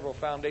there's several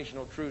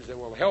foundational truths that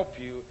will help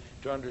you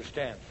to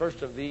understand.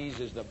 First of these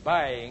is the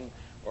buying,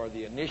 or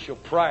the initial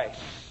price,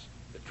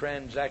 the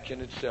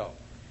transaction itself.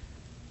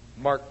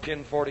 Mark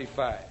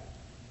 10:45.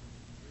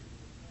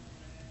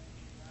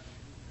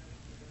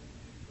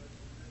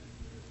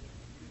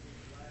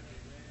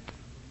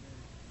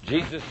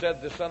 Jesus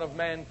said the Son of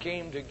Man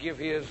came to give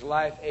his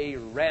life a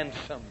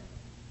ransom,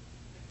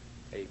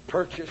 a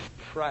purchase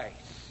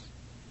price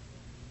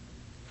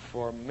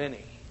for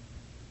many.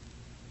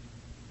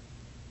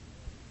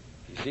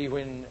 You see,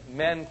 when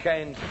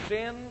mankind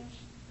sins,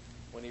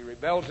 when he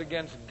rebels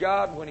against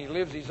God, when he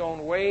lives his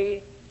own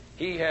way,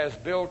 he has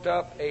built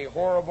up a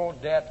horrible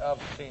debt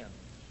of sin.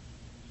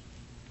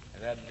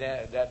 And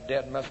that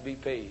debt must be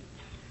paid.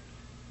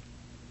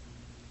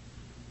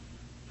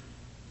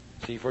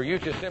 See, for you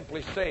to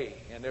simply say,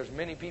 and there's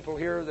many people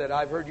here that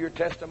I've heard your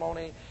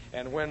testimony,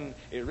 and when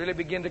it really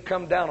began to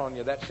come down on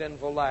you, that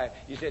sinful life,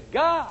 you said,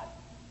 God,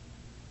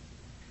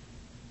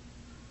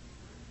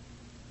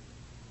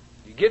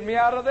 you get me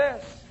out of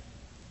this.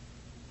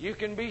 You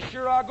can be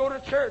sure I'll go to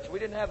church. We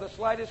didn't have the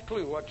slightest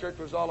clue what church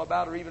was all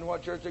about or even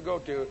what church to go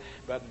to.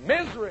 But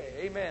misery,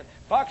 amen.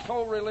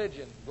 Foxhole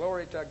religion,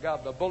 glory to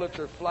God. The bullets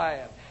are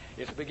flying.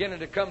 It's beginning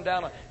to come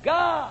down on,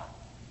 God,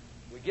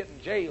 we're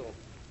getting jailed.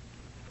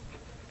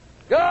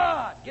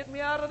 God, get me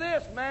out of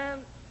this,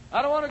 man.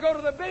 I don't want to go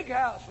to the big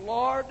house,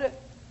 Lord.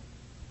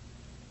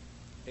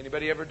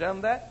 Anybody ever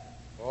done that?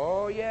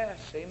 Oh, yes.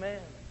 Amen.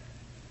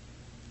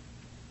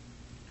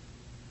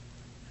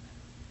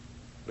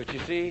 But you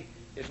see,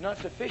 it's not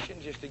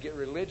sufficient just to get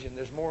religion.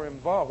 There's more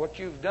involved. What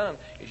you've done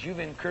is you've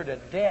incurred a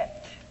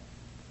debt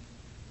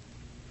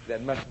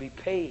that must be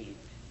paid.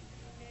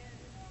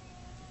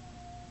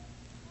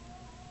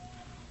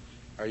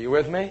 Are you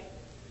with me?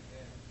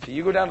 See,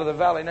 you go down to the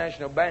Valley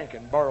National Bank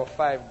and borrow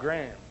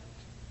 $5,000.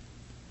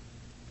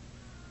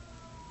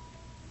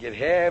 Get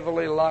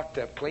heavily locked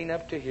up, clean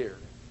up to here.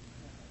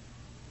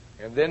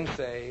 And then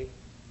say,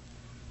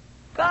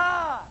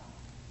 God!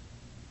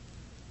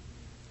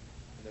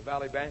 And the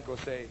Valley Bank will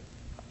say,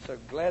 I'm so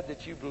glad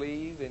that you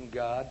believe in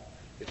God.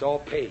 It's all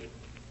paid.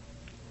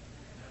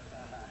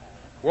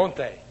 Won't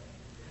they?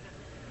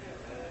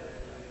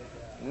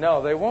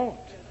 No, they won't.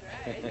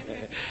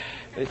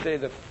 They say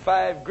the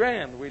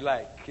 $5,000 we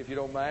like, if you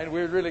don't mind.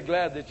 We're really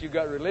glad that you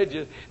got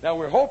religious. Now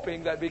we're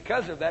hoping that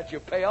because of that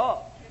you'll pay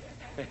off.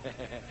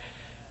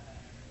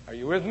 Are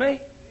you with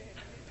me?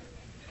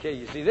 Okay,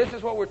 you see, this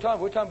is what we're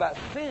talking. We're talking about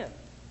sin.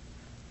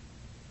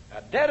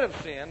 A debt of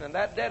sin, and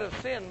that debt of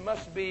sin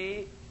must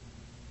be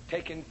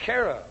taken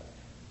care of.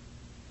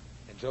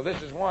 And so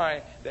this is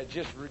why that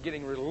just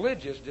getting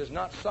religious does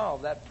not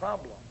solve that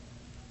problem.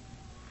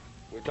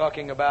 We're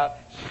talking about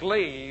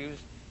slaves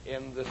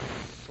in the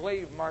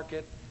slave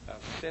market of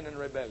sin and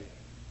rebellion.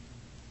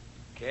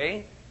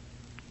 Okay?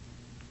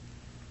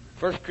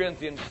 1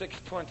 Corinthians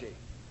 6:20.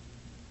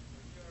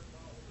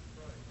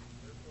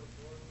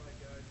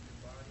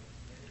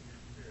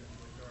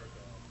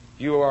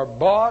 You are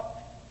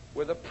bought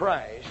with a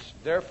price.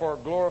 Therefore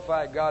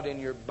glorify God in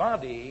your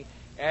body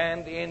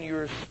and in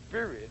your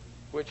spirit,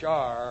 which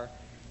are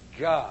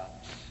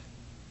God's.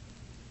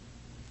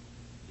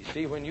 You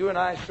see, when you and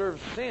I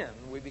serve sin,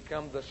 we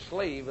become the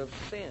slave of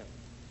sin.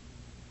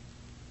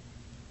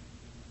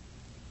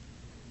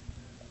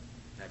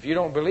 Now, if you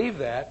don't believe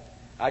that,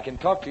 I can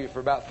talk to you for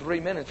about 3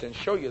 minutes and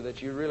show you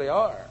that you really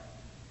are.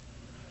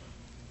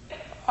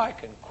 I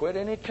can quit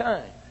any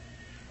time.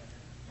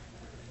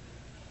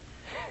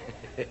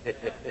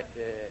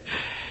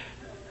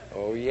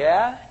 Oh,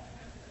 yeah?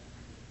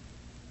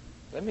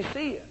 Let me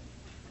see it.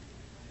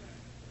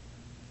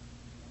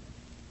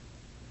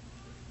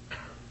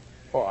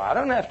 Oh, I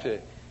don't have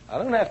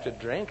to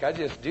drink. I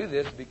just do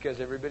this because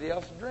everybody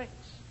else drinks.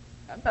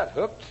 I'm not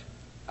hooked.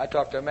 I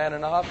talked to a man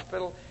in the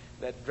hospital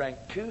that drank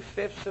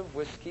 2/5 of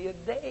whiskey a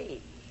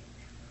day.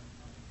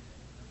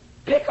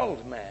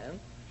 Pickled man.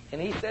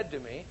 And he said to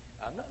me,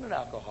 I'm not an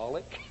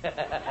alcoholic.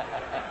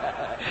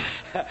 I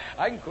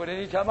can quit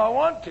anytime I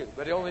want to.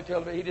 But he only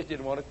told me he just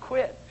didn't want to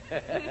quit.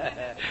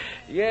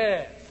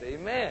 Yes,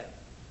 amen.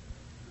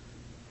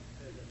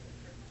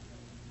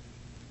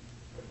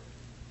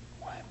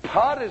 Why,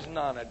 pot is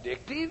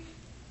non-addictive.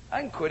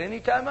 I can quit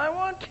anytime I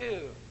want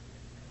to.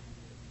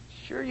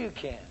 Sure you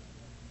can.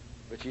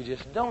 But you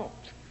just don't.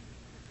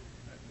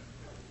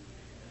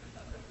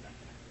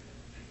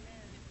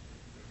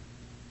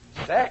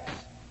 Sex?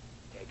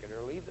 Take it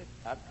or leave it.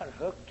 I'm not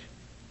hooked.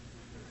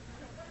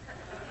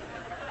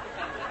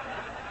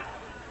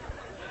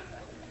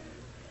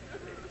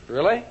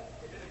 Really?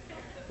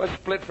 Let's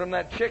split from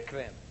that chick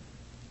then.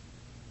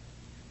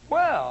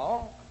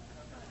 Well,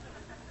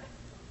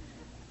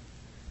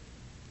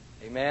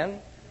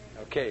 amen?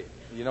 Okay,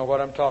 you know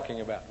what I'm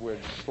talking about. We're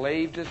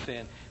enslaved to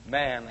sin.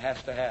 Man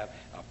has to have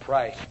a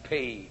price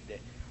paid.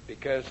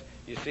 Because,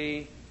 you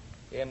see,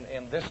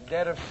 in this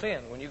debt of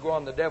sin, when you go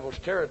on the devil's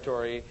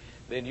territory,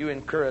 then you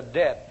incur a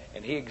debt,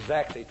 and he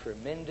exacts a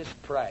tremendous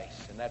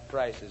price, and that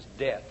price is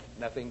death,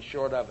 nothing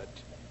short of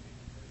it.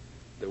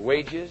 The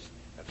wages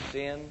of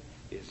sin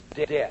is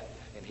death,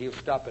 and he'll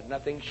stop at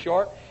nothing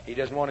short. He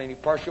doesn't want any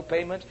partial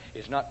payments.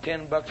 It's not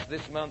 $10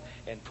 this month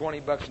and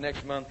 $20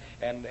 next month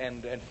and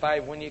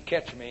 $5 when you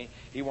catch me.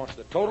 He wants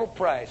the total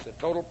price. The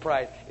total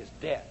price is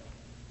death.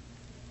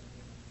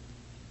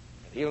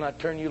 And he'll not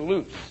turn you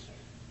loose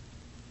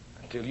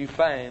until you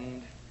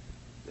find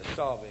the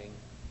solving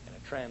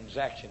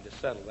transaction to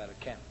settle that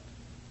account.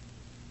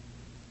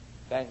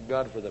 Thank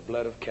God for the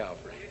blood of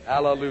Calvary.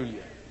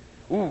 Hallelujah.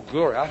 Ooh,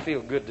 glory. I feel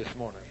good this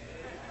morning.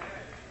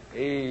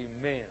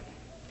 Amen.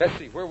 Let's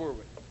see. Where were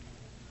we?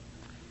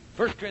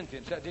 1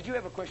 Corinthians. Did you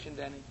have a question,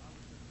 Danny?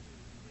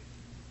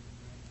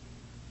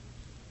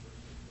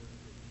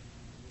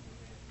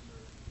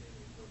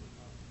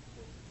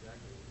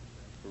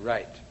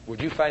 Right. Would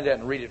you find that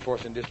and read it for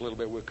us in just a little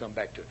bit? We'll come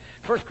back to it.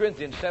 1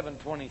 Corinthians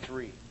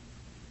 7:23.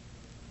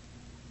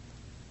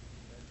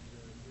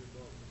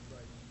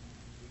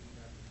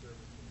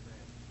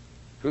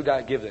 Who did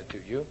I give that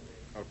to? You?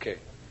 Okay. Okay,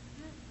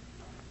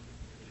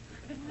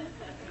 the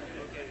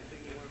thing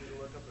you wanted me to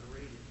look up and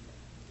read it.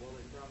 Well,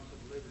 they promise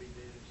of liberty,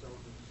 they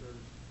themselves are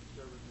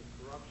servants of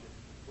corruption,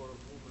 for of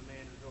whom a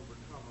man is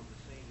overcome, of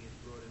the same he is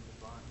brought into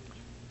bondage.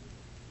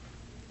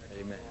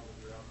 Amen.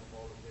 Your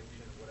alcohol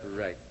addiction or whatever.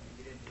 Right.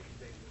 You get into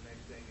these things, the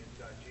next thing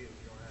inside you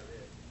don't have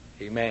it.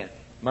 Amen.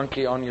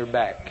 Monkey on your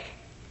back.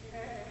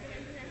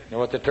 You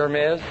know what the term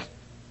is?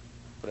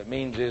 What it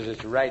means is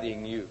it's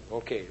riding you.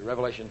 Okay,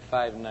 Revelation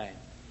 5:9.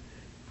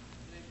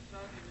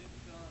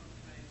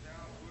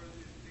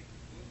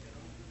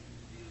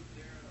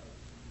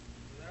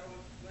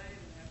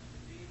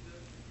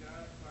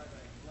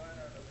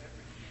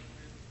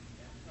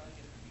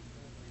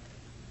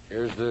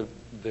 Here's the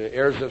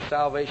heirs of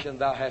salvation.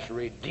 Thou hast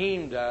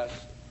redeemed us.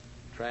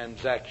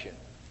 Transaction.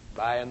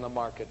 Buy in the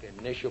market.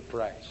 Initial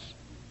price.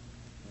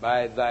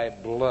 By thy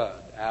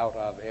blood out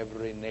of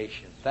every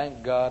nation.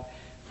 Thank God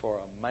for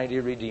a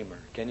mighty Redeemer.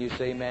 Can you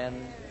say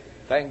amen?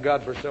 Thank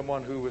God for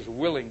someone who was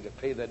willing to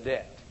pay the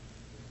debt.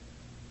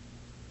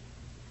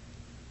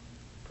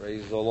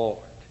 Praise the Lord.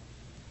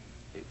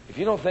 If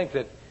you don't think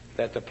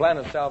that the plan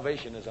of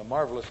salvation is a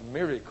marvelous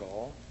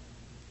miracle,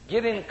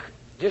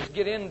 just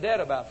get in debt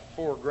about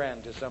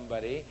 $4,000 to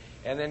somebody,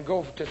 and then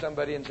go to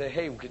somebody and say,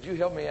 hey, could you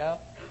help me out?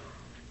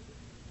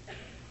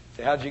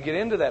 Say, how'd you get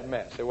into that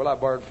mess? Say, well, I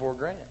borrowed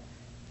 $4,000.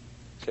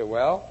 Say,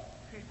 well,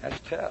 that's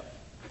tough.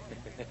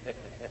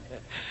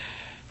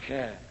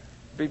 Yeah.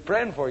 Be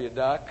praying for you,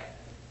 Doc.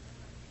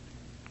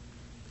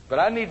 But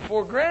I need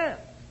 $4,000.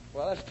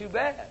 Well, that's too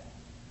bad.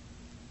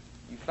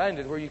 You find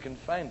it where you can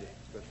find it.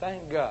 But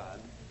thank God,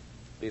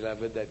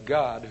 beloved, that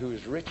God, who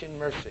is rich in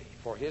mercy,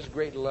 for his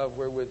great love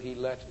wherewith he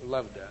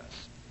loved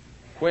us,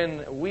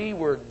 when we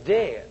were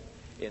dead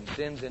in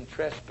sins and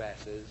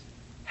trespasses,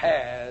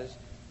 has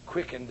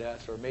quickened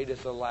us or made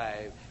us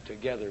alive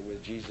together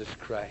with Jesus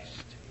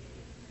Christ.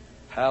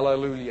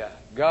 Hallelujah.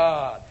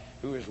 God,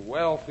 who is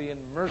wealthy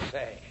in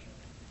mercy,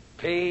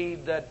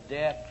 paid the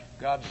debt.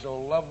 God so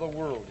loved the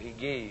world, he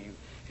gave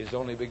his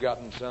only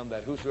begotten Son,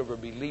 that whosoever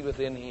believeth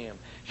in him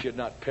should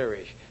not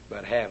perish,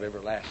 but have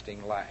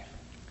everlasting life.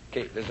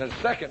 Okay, there's a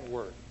second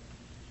word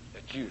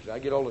that's used. I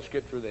get all the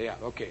scripture they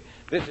have. Okay,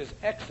 this is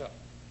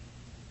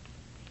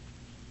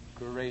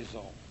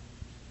exagorazo.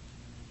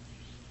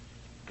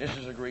 This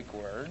is a Greek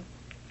word.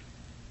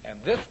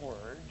 And this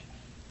word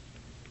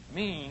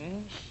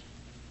means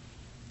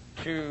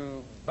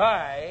to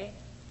buy,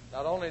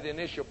 not only the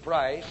initial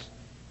price,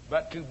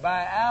 but to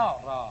buy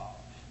out of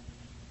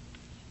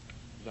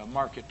the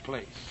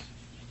marketplace.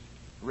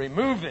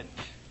 Remove it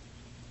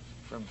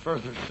from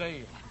further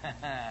sale.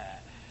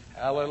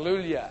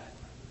 Hallelujah.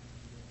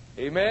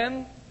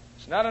 Amen?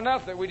 It's not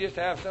enough that we just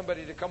have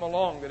somebody to come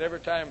along, that every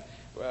time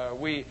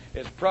we,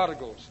 as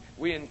prodigals,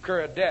 we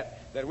incur a debt,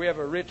 that we have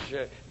a rich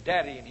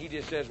daddy, and he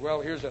just says,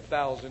 well, here's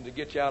 $1,000 to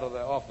get you out of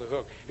off the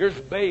hook. Here's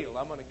bail.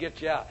 I'm going to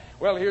get you out.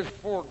 Well, here's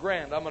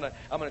 $4,000. I'm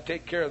going to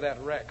take care of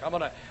that wreck. I'm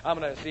going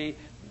to see.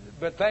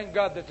 But thank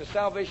God that the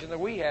salvation that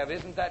we have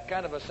isn't that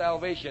kind of a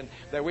salvation,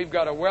 that we've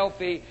got a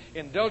wealthy,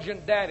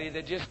 indulgent daddy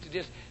that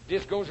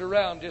just goes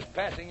around just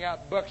passing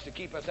out bucks to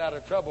keep us out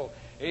of trouble.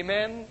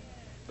 Amen?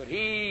 But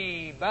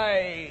he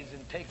buys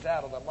and takes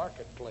out of the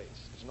marketplace.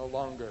 It's no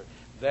longer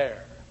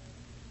there.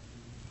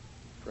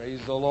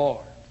 Praise the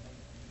Lord.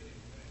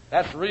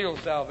 That's real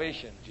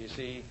salvation, you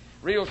see.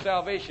 Real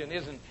salvation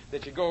isn't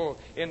that you go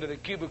into the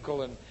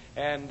cubicle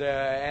and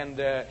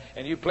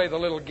you play the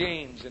little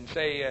games and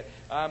say,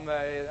 I've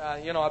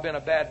been a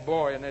bad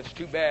boy, and it's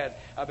too bad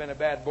I've been a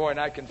bad boy, and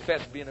I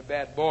confess being a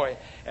bad boy.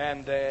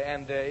 And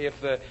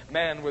if the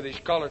man with his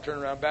collar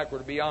turned around backward,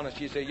 to be honest,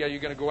 you say, yeah,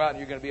 you're going to go out and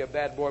you're going to be a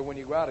bad boy when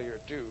you go out of here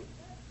too.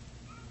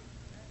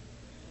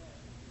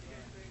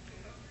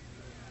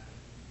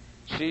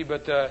 See,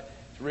 but the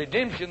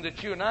redemption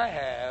that you and I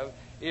have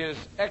is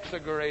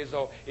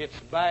exagorazo. It's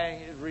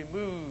buying,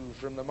 removed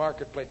from the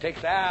marketplace,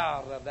 takes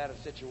out of that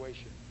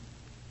situation.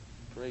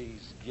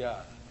 Praise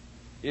God.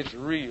 It's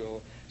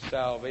real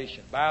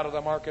salvation. Buy out of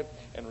the market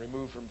and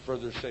remove from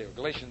further sale.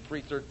 Galatians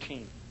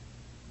 3:13.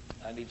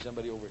 I need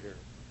somebody over here.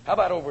 How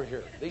about over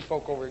here? These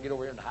folk over here, get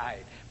over here and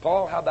hide.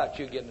 Paul, how about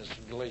you getting this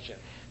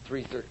Galatians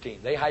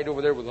 3:13? They hide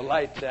over there with the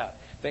lights out,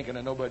 thinking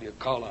that nobody will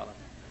call on them.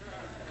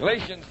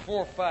 Galatians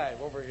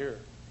 4:5 over here.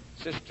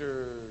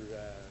 Sister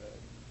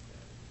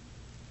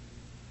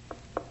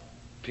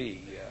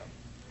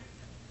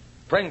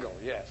Pringle,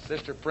 yes.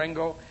 Sister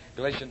Pringle,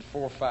 Galatians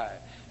 4:5.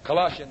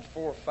 Colossians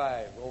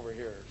 4:5 over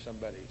here,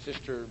 somebody.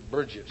 Sister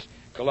Burgess,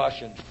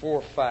 Colossians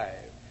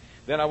 4:5.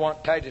 Then I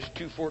want Titus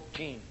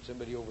 2:14,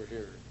 somebody over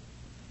here.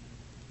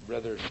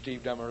 Brother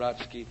Steve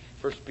Domaratsky,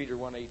 1 Peter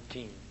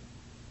 1:18.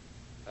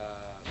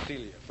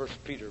 Celia, 1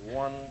 Peter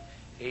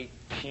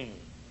 1:18.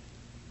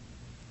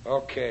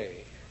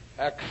 Okay.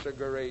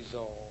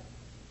 Exagorazo.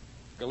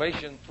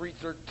 Galatians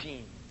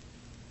 3:13.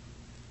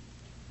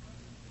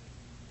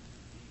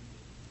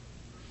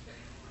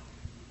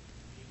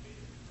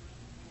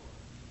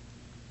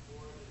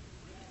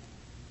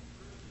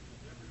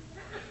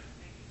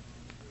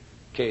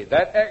 Okay,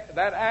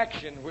 that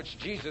action which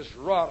Jesus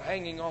wrought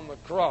hanging on the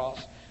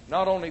cross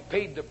not only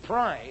paid the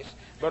price,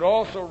 but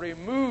also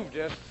removed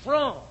us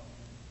from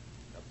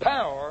the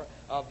power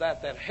of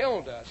that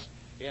held us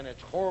in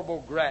its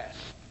horrible grasp.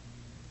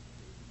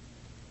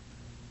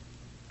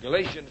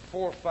 Galatians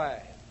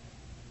 4:5.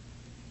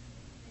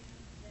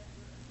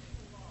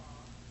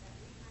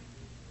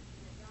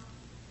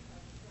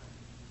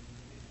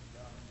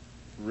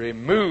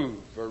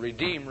 Remove, or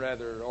redeem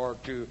rather, or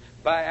to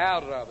buy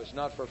out of. It's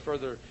not for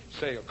further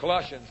sale.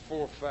 Colossians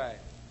 4:5.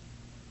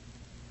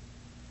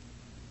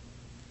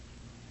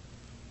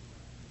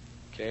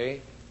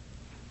 Okay.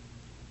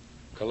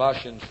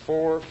 Colossians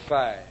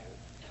 4:5.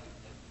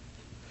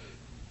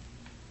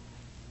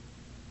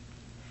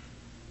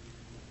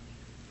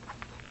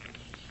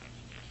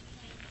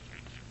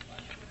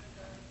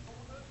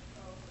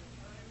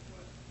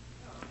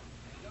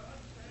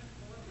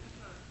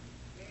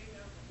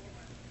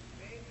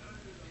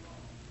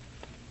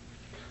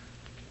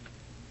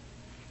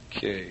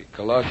 Okay,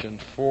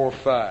 Colossians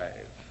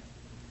 4:5.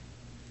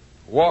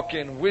 Walk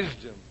in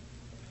wisdom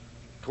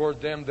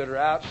toward them that are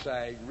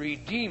outside,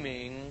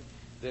 redeeming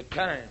the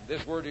time.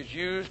 This word is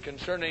used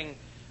concerning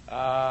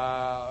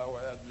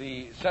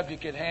the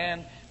subject at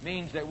hand,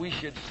 means that we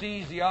should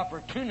seize the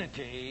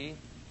opportunity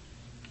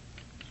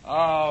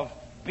of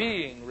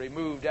being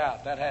removed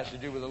out. That has to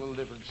do with a little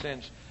different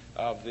sense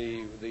of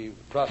the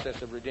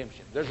process of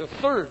redemption. There's a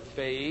third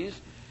phase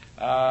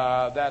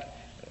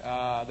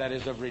that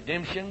is of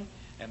redemption,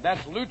 and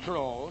that's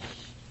lutros.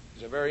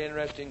 It's a very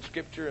interesting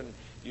scripture, and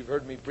you've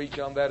heard me preach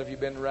on that if you've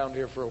been around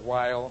here for a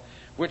while,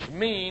 which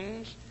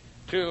means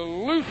to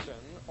loosen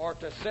or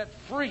to set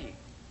free.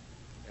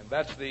 And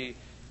that's the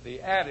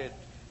added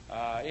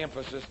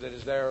emphasis that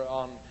is there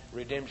on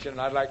redemption.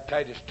 And I like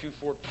Titus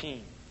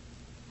 2:14.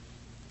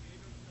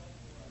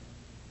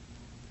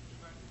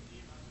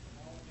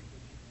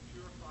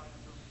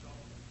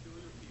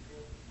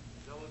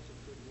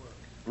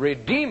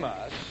 Redeem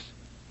us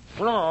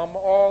from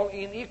all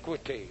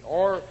iniquity,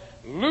 or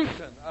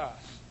loosen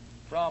us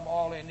from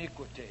all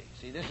iniquity.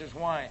 See, this is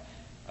why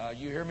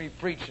you hear me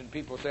preach and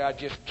people say, I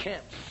just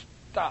can't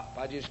stop.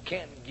 I just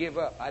can't give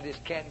up. I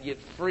just can't get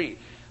free.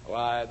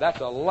 Why,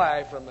 that's a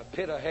lie from the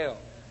pit of hell.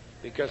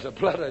 Because the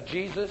blood of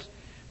Jesus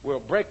will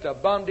break the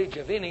bondage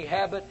of any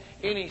habit,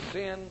 any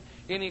sin,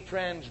 any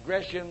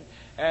transgression.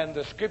 And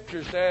the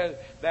Scripture says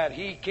that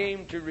He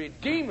came to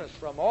redeem us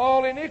from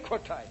all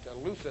iniquity, to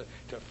loose us,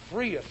 to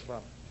free us from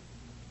it.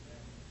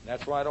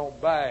 That's why I don't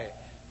buy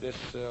this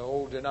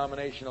old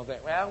denominational thing.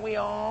 Well, we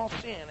all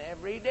sin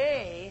every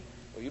day.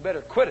 Well, you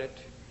better quit it.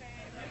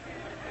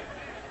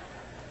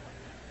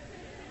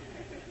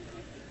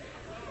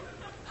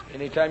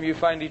 Anytime you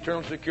find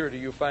eternal security,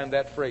 you find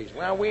that phrase.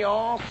 Well, we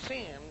all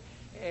sin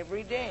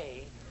every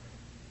day.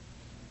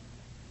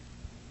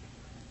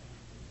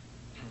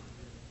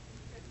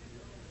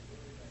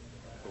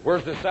 But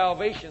where's the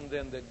salvation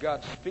then that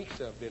God speaks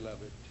of,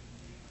 beloved?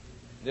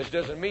 This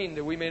doesn't mean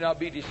that we may not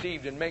be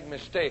deceived and make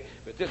mistakes,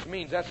 but this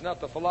means that's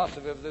not the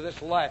philosophy of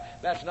this life.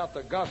 That's not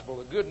the gospel.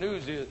 The good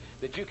news is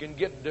that you can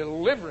get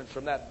deliverance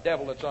from that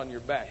devil that's on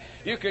your back.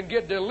 You can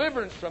get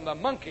deliverance from the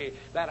monkey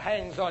that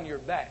hangs on your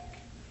back.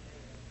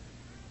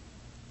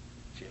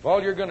 See, if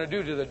all you're going to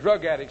do to the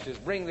drug addicts is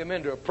bring them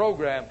into a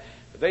program,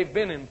 they've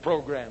been in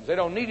programs. They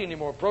don't need any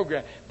more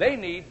programs. They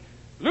need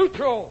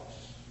lutros,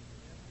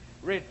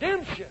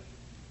 redemption,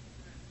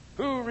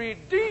 who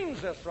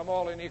redeems us from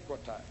all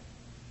iniquity.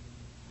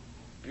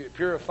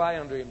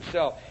 Purify unto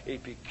Himself a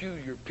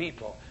peculiar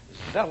people,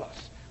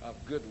 zealous of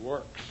good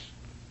works.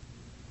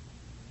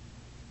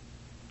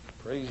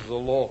 Praise the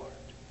Lord.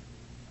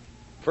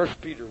 1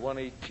 Peter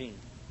 1:18.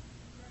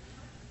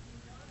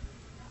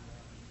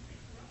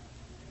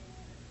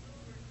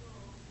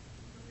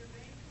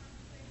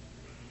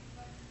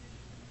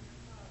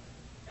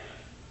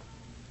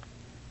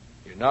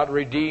 You're not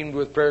redeemed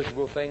with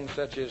perishable things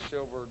such as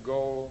silver or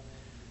gold,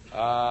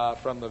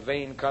 from the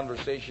vain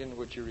conversation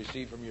which you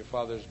received from your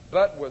fathers,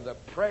 but with the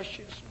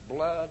precious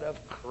blood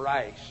of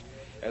Christ,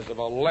 as of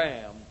a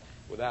lamb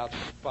without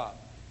spot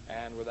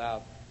and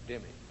without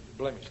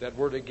blemish. That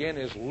word again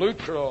is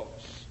lutros.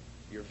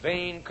 Your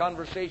vain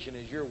conversation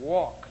is your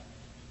walk.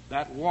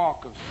 That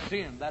walk of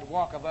sin, that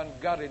walk of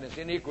ungodliness,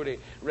 iniquity,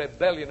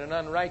 rebellion, and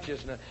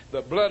unrighteousness.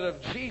 The blood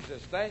of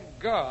Jesus, thank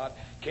God,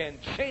 can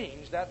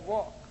change that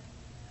walk,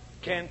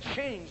 can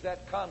change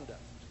that conduct.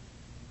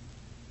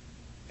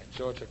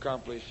 So it's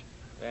accomplished,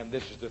 and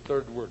this is the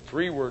third word.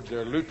 3 words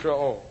there,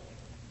 lutrao.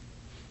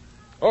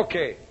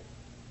 Okay.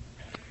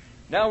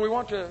 Now we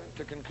want to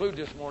conclude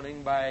this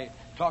morning by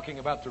talking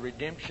about the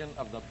redemption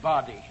of the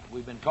body.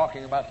 We've been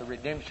talking about the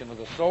redemption of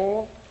the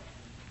soul.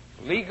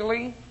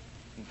 Legally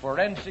and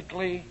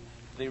forensically,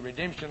 the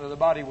redemption of the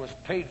body was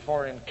paid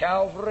for in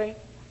Calvary.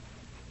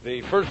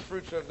 The first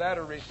fruits of that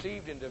are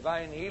received in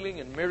divine healing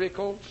and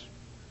miracles.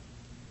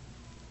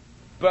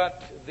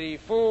 But the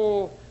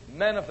full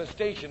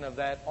manifestation of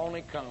that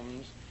only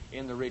comes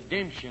in the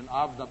redemption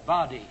of the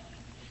body.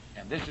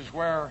 And this is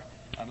where,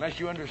 unless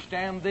you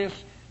understand this,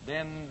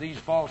 then these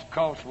false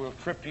cults will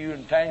trip you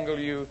and tangle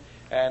you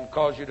and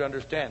cause you to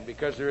understand.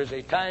 Because there is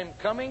a time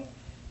coming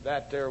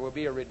that there will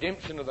be a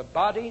redemption of the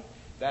body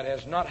that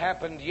has not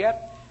happened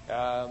yet.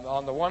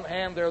 On the one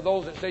hand, there are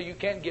those that say you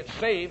can't get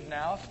saved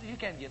now. You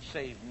can't get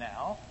saved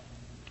now.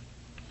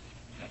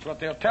 That's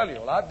what they'll tell you.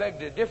 Well, I beg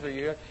to differ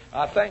here.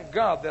 I thank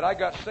God that I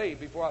got saved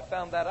before I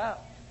found that out.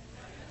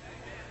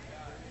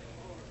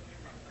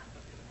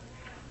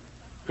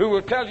 Who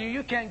will tell you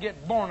you can't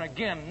get born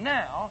again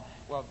now.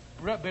 Well,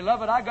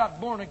 beloved, I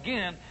got born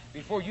again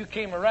before you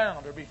came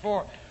around or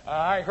before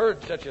I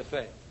heard such a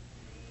thing.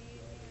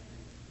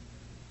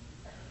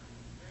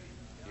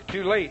 You're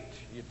too late.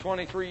 You're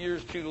 23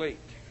 years too late.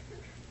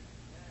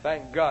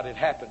 Thank God it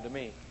happened to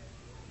me.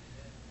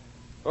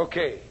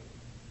 Okay.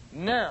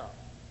 Now,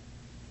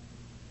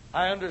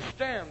 I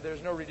understand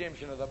there's no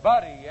redemption of the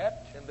body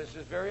yet, and this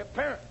is very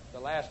apparent. The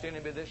last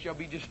enemy that shall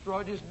be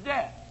destroyed is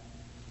death.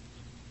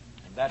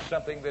 That's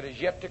something that is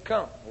yet to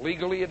come.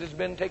 Legally, it has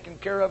been taken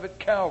care of at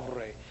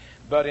Calvary.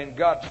 But in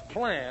God's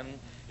plan,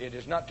 it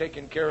is not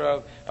taken care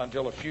of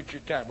until a future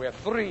time. We have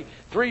three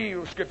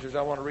scriptures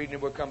I want to read, and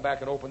then we'll come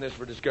back and open this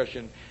for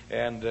discussion.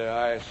 And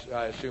I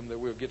assume that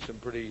we'll get some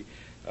pretty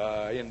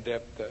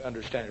in-depth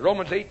understanding.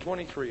 Romans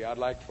 8:23. I'd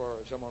like for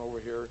someone over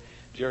here,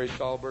 Jerry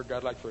Sahlberg.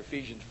 I'd like for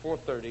Ephesians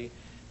 4:30.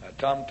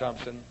 Tom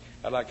Thompson.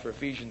 I'd like for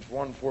Ephesians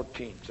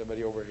 1:14.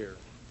 Somebody over here.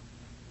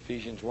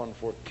 Ephesians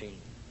 1:14.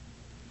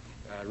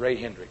 Ray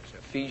Hendricks,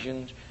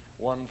 Ephesians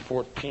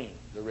 1:14.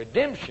 The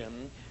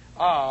redemption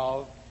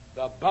of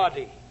the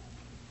body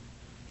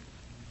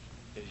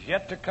is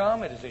yet to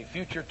come. It is a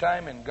future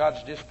time in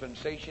God's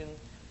dispensation,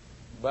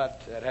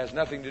 but it has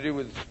nothing to do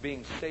with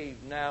being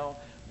saved now,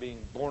 being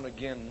born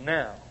again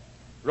now.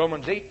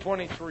 Romans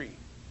 8:23.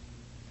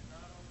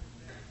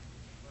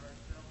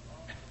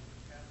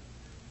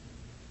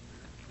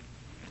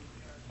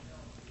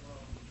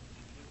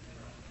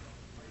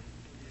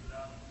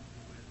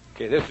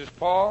 Okay, this is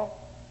Paul.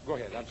 Go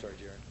ahead. I'm sorry,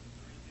 Jared.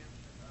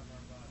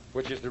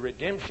 Which is the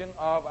redemption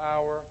of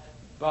our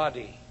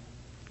body.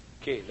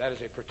 Okay, that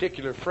is a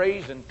particular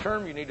phrase and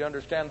term. You need to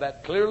understand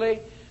that clearly.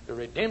 The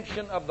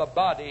redemption of the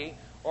body,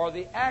 or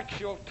the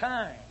actual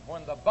time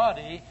when the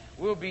body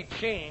will be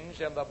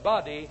changed and the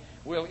body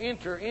will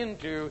enter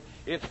into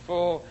its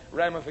full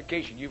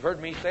ramification. You've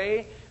heard me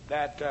say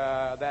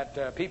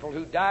that people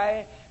who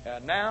die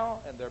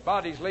now and their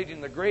bodies laid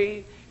in the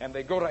grave and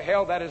they go to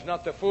hell, that is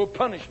not the full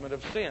punishment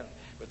of sin,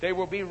 but they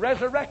will be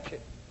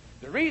resurrected.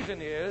 The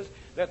reason is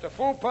that the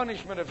full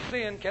punishment of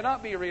sin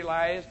cannot be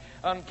realized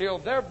until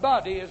their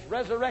body is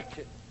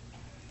resurrected.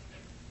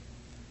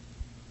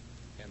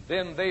 And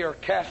then they are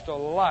cast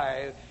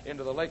alive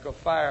into the lake of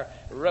fire,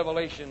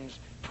 Revelations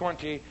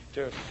 20,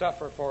 to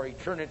suffer for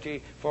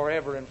eternity,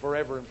 forever and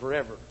forever and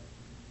forever.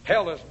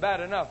 Hell is bad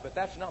enough, but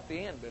that's not the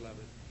end, beloved.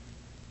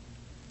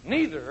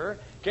 Neither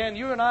can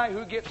you and I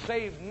who get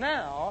saved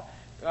now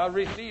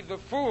receive the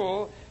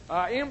full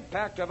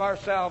impact of our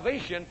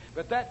salvation,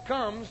 but that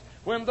comes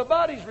when the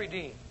body's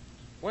redeemed,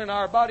 when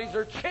our bodies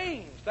are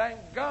changed, thank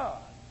God.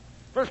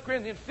 1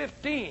 Corinthians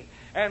 15,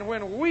 and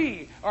when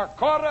we are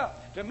caught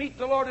up to meet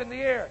the Lord in the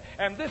air,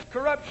 and this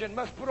corruption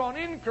must put on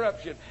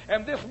incorruption,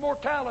 and this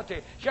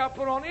mortality shall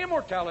put on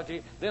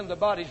immortality, then the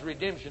body's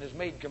redemption is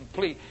made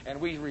complete, and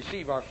we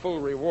receive our full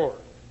reward.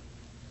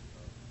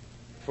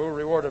 Full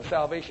reward of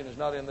salvation is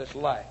not in this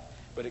life,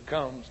 but it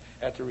comes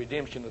at the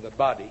redemption of the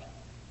body,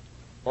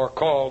 or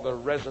called the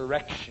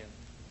resurrection.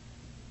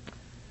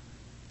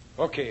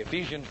 Okay,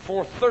 Ephesians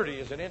 4:30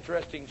 is an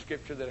interesting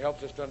scripture that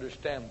helps us to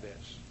understand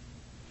this.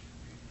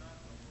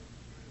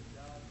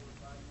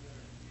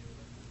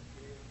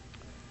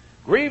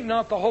 Grieve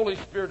not the Holy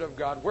Spirit of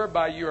God,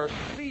 whereby you are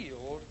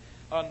sealed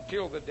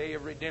until the day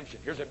of redemption.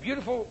 Here's a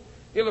beautiful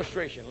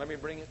illustration. Let me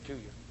bring it to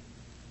you.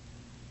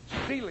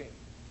 Sealing.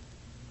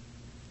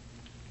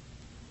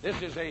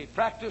 This is a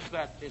practice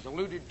that is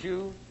alluded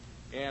to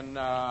and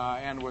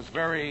was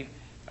very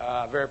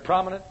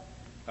prominent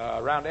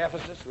around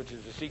Ephesus, which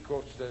is the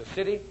seacoast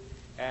city,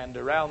 and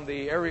around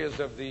the areas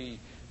of the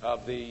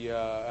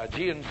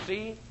Aegean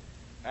Sea.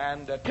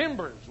 And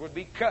timbers would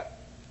be cut,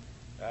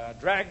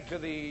 dragged to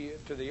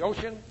the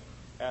ocean,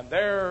 and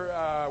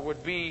there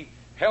would be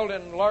held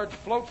in large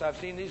floats. I've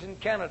seen these in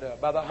Canada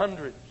by the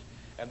hundreds,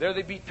 and there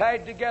they'd be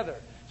tied together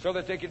so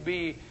that they could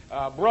be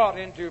brought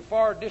into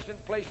far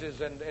distant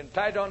places and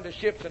tied onto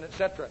ships and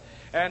etc.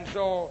 And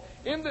so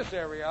in this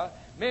area,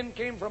 men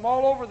came from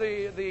all over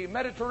the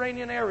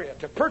Mediterranean area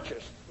to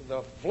purchase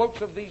the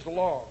floats of these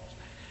logs.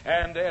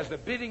 And as the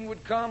bidding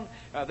would come,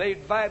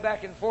 they'd vie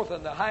back and forth,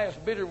 and the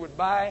highest bidder would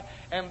buy.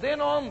 And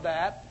then on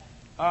that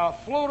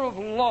float of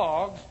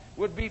logs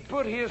would be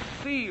put his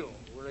seal.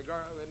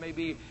 It may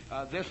be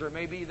this or it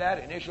may be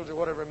that, initials or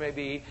whatever it may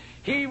be.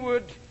 He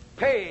would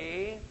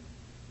pay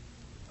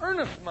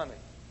earnest money,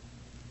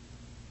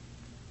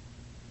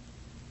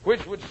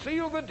 which would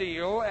seal the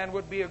deal and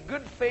would be a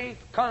good faith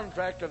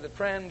contract of the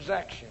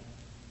transaction.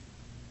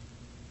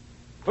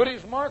 Put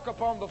his mark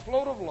upon the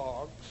float of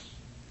logs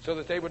so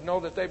that they would know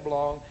that they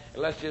belong.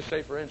 And let's just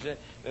say, for instance,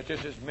 that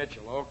this is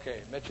Mitchell.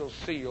 Okay, Mitchell's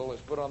seal is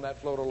put on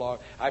that float of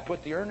log. I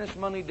put the earnest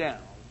money down.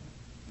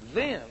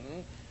 Then,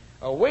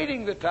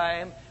 awaiting the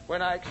time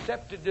when I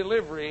accepted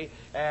delivery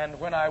and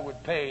when I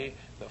would pay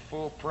the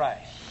full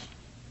price.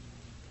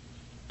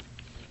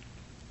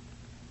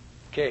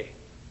 Okay,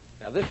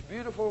 now this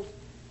beautiful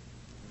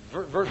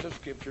verse of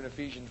Scripture in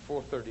Ephesians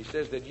 4:30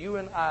 says that you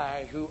and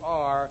I who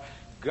are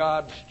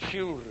God's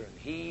children,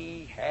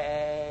 He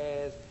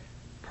has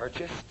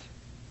purchased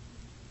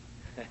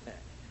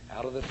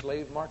out of the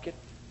slave market,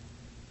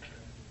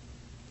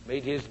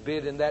 made His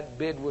bid, and that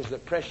bid was the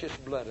precious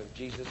blood of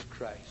Jesus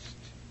Christ.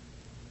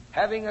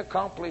 Having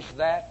accomplished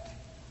that,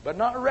 but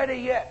not ready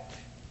yet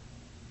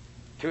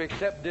to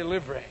accept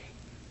delivery,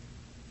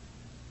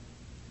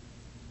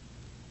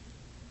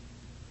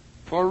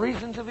 for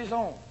reasons of His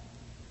own,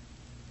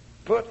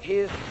 put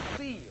His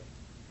seal,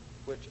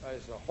 which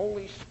is the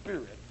Holy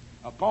Spirit,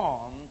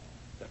 upon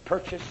the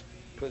purchased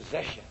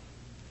possession.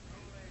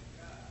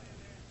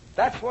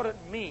 That's what it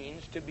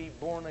means to be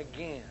born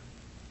again.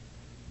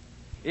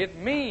 It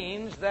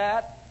means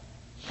that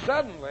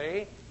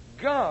suddenly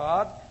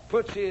God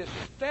puts His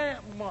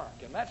stamp mark.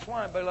 And that's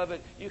why,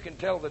 beloved, you can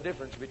tell the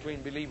difference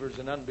between believers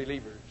and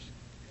unbelievers.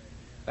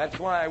 That's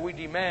why we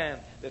demand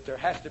that there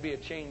has to be a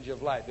change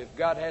of life. If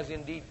God has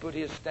indeed put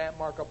His stamp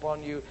mark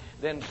upon you,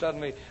 then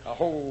suddenly a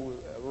whole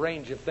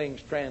range of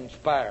things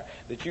transpire.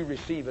 That you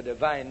receive a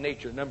divine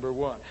nature, number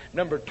one.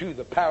 Number two,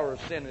 the power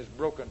of sin is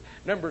broken.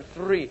 Number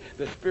three,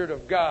 the Spirit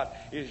of God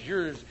is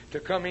yours to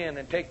come in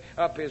and take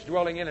up His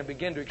dwelling in and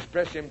begin to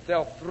express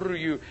Himself through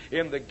you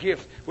in the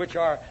gifts, which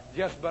are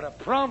just but a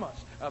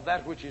promise of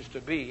that which is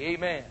to be.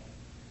 Amen.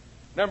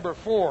 Number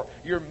four,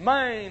 your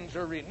minds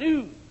are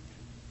renewed.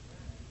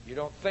 You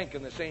don't think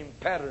in the same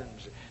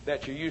patterns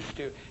that you used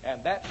to.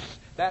 And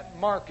that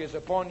mark is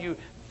upon you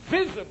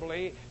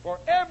visibly for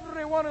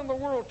everyone in the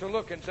world to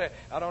look and say,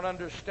 I don't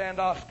understand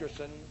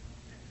Oscarson.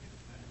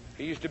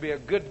 He used to be a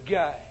good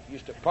guy.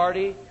 Used to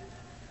party.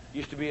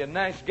 Used to be a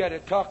nice guy to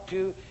talk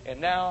to.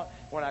 And now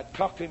when I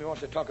talk to him, he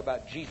wants to talk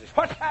about Jesus.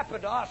 What's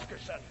happened to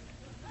Oscarson?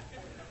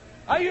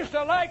 I used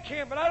to like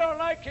him, but I don't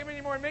like him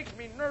anymore. It makes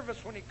me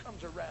nervous when he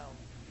comes around.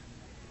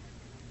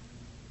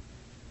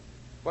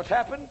 What's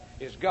happened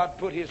is God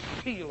put His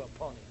seal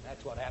upon him.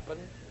 That's what happened.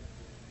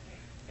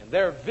 and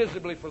there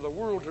visibly for the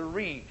world to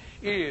read,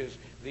 is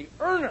the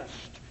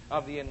earnest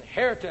of the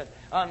inheritance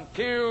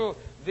until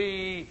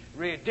the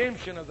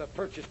redemption of the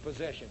purchased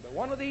possession. But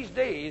one of these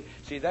days,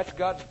 see, that's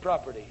God's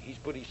property. He's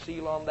put His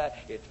seal on that.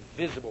 It's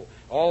visible.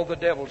 All the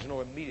devils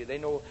know immediately.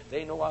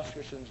 They know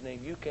Oscarson's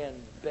name. You can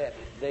bet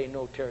they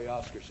know Terry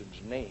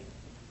Oscarson's name.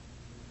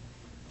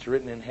 It's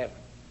written in heaven.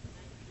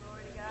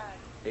 Glory to God.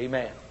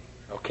 Amen.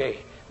 Okay.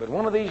 But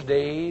one of these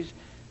days,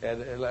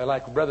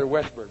 like Brother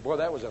Westberg, boy,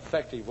 that was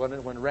effective,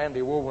 wasn't it, when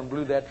Randy Woolman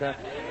blew that drum?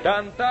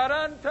 Dun, dun,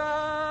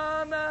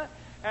 dun, dun.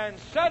 And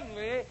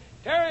suddenly,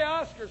 Terry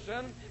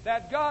Oscarson,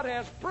 that God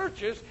has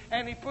purchased,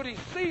 and He put His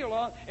seal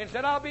on and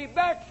said, I'll be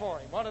back for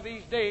him one of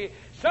these days.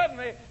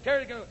 Suddenly,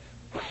 Terry's going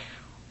to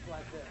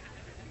like that.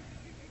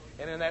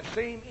 And in that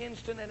same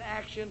instant and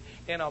action,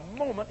 in a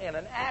moment, in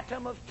an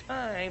atom of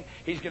time,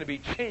 he's going to be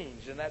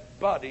changed. In that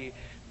body,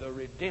 the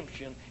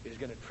redemption is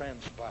going to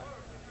transpire.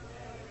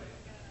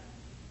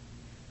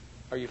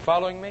 Are you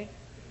following me?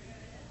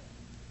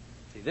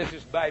 See, this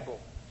is Bible.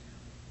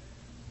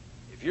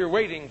 If you're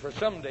waiting for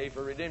someday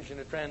for redemption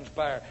to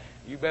transpire,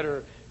 you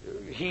better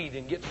heed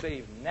and get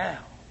saved now.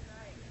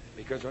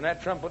 Because when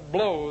that trumpet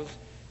blows,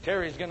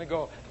 Terry's going to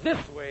go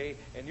this way,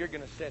 and you're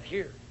going to sit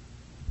here.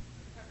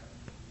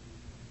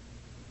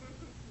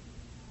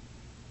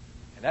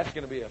 And that's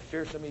going to be a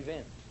fearsome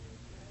event.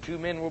 2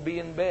 men will be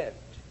in bed.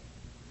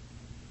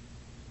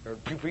 Or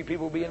 2 people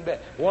will be in bed.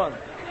 1.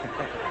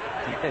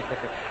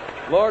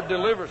 Lord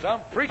deliver us.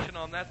 I'm preaching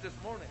on that this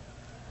morning.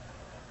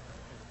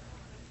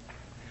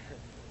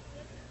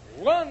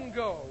 1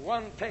 go,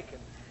 1 taken.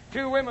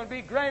 2 women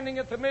be grinding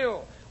at the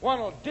mill. 1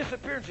 will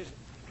disappear and she's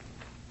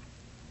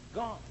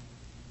gone.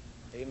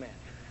 Amen.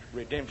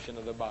 Redemption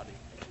of the body.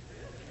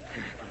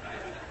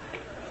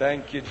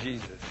 Thank you,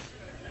 Jesus.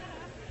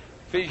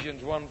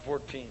 Ephesians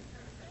 1:14.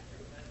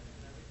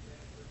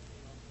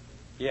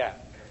 Yeah.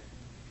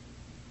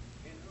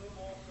 In whom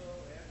also,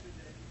 after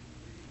that He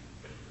believed,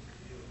 was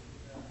sealed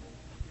with that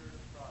Holy Spirit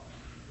of promise,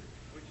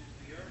 which is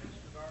the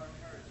earnest of our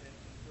inheritance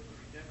until the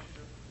redemption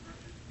of the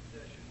purchased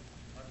possession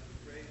unto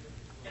the praise of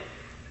His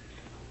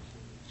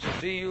glory.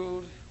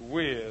 Sealed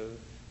with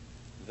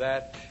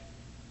that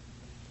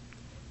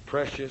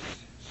precious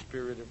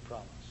Spirit of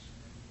promise.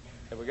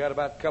 Have we got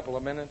about a couple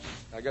of minutes?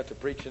 I got to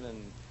preaching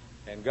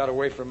and got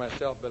away from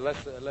myself, but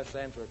let's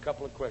answer a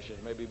couple of questions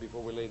maybe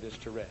before we lay this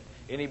to rest.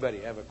 Anybody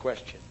have a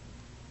question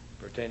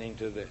pertaining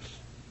to this?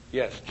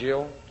 Yes,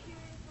 Jill? I'm curious,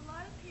 a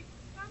lot of people,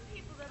 some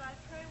people that I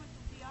pray with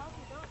at the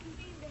altar don't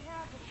seem to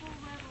have a full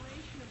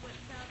revelation of what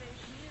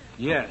salvation is.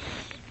 Yes.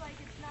 It's like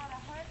it's not a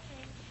heart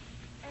thing,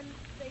 and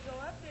they go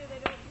up there,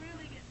 they don't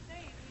really get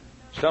saved.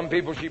 Even though Some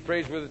people she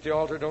prays with at the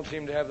altar don't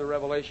seem to have the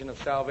revelation of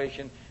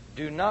salvation.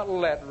 Do not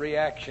let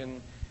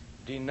reaction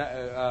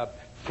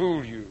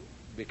fool you.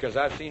 Because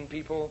I've seen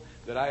people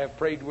that I have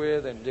prayed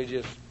with and they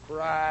just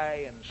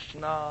cry and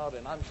snot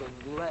and I'm so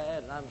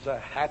glad and I'm so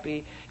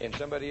happy. And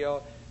somebody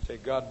else say,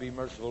 God be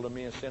merciful to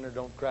me, a sinner.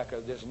 Don't crack.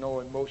 There's no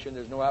emotion.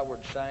 There's no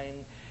outward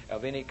sign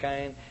of any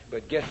kind.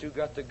 But guess who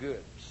got the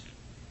goods?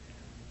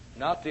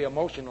 Not the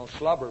emotional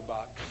slobber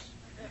box.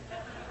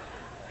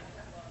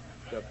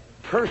 The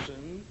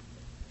person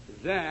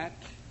that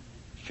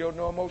showed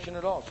no emotion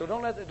at all. So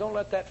don't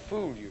let that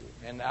fool you.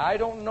 And I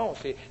don't know.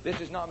 See,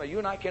 this is not me. You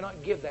and I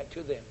cannot give that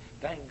to them.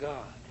 Thank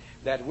God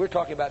that we're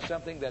talking about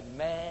something that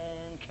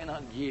man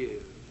cannot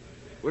give.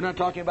 We're not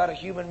talking about a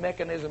human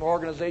mechanism,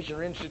 organization,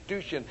 or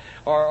institution,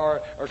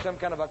 or some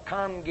kind of a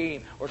con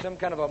game, or some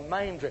kind of a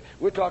mind trick.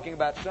 We're talking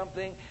about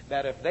something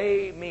that if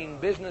they mean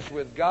business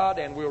with God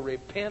and will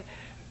repent,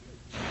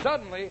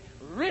 suddenly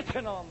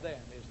written on them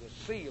is the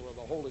seal of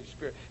the Holy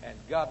Spirit. And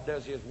God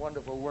does His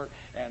wonderful work,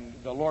 and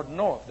the Lord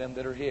knoweth them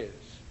that are His.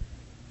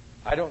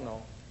 I don't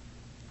know.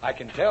 I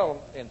can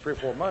tell in 3 or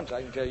 4 months,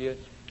 I can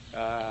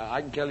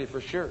tell you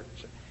for sure.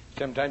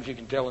 Sometimes you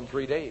can tell in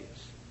 3 days.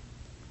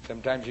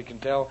 Sometimes you can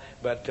tell,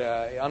 but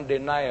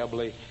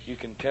undeniably you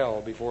can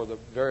tell before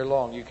very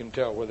long. You can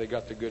tell whether they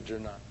got the goods or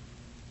not.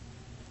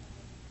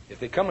 If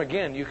they come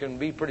again, you can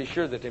be pretty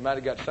sure that they might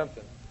have got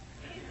something.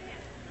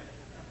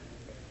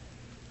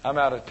 I'm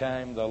out of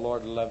time. The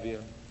Lord love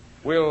you.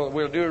 We'll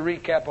do a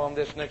recap on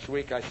this next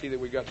week. I see that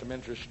we got some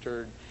interest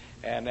stirred,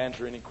 and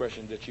answer any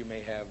questions that you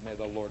may have. May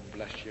the Lord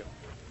bless you.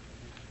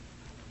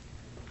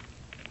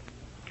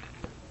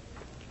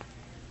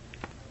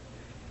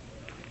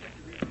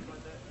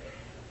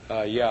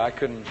 Yeah, I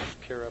couldn't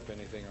scare up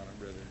anything on it,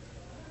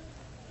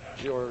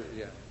 brother.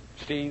 Yeah.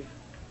 Steve,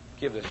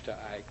 give this to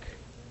Ike,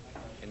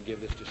 and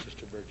give this to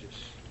Sister Burgess.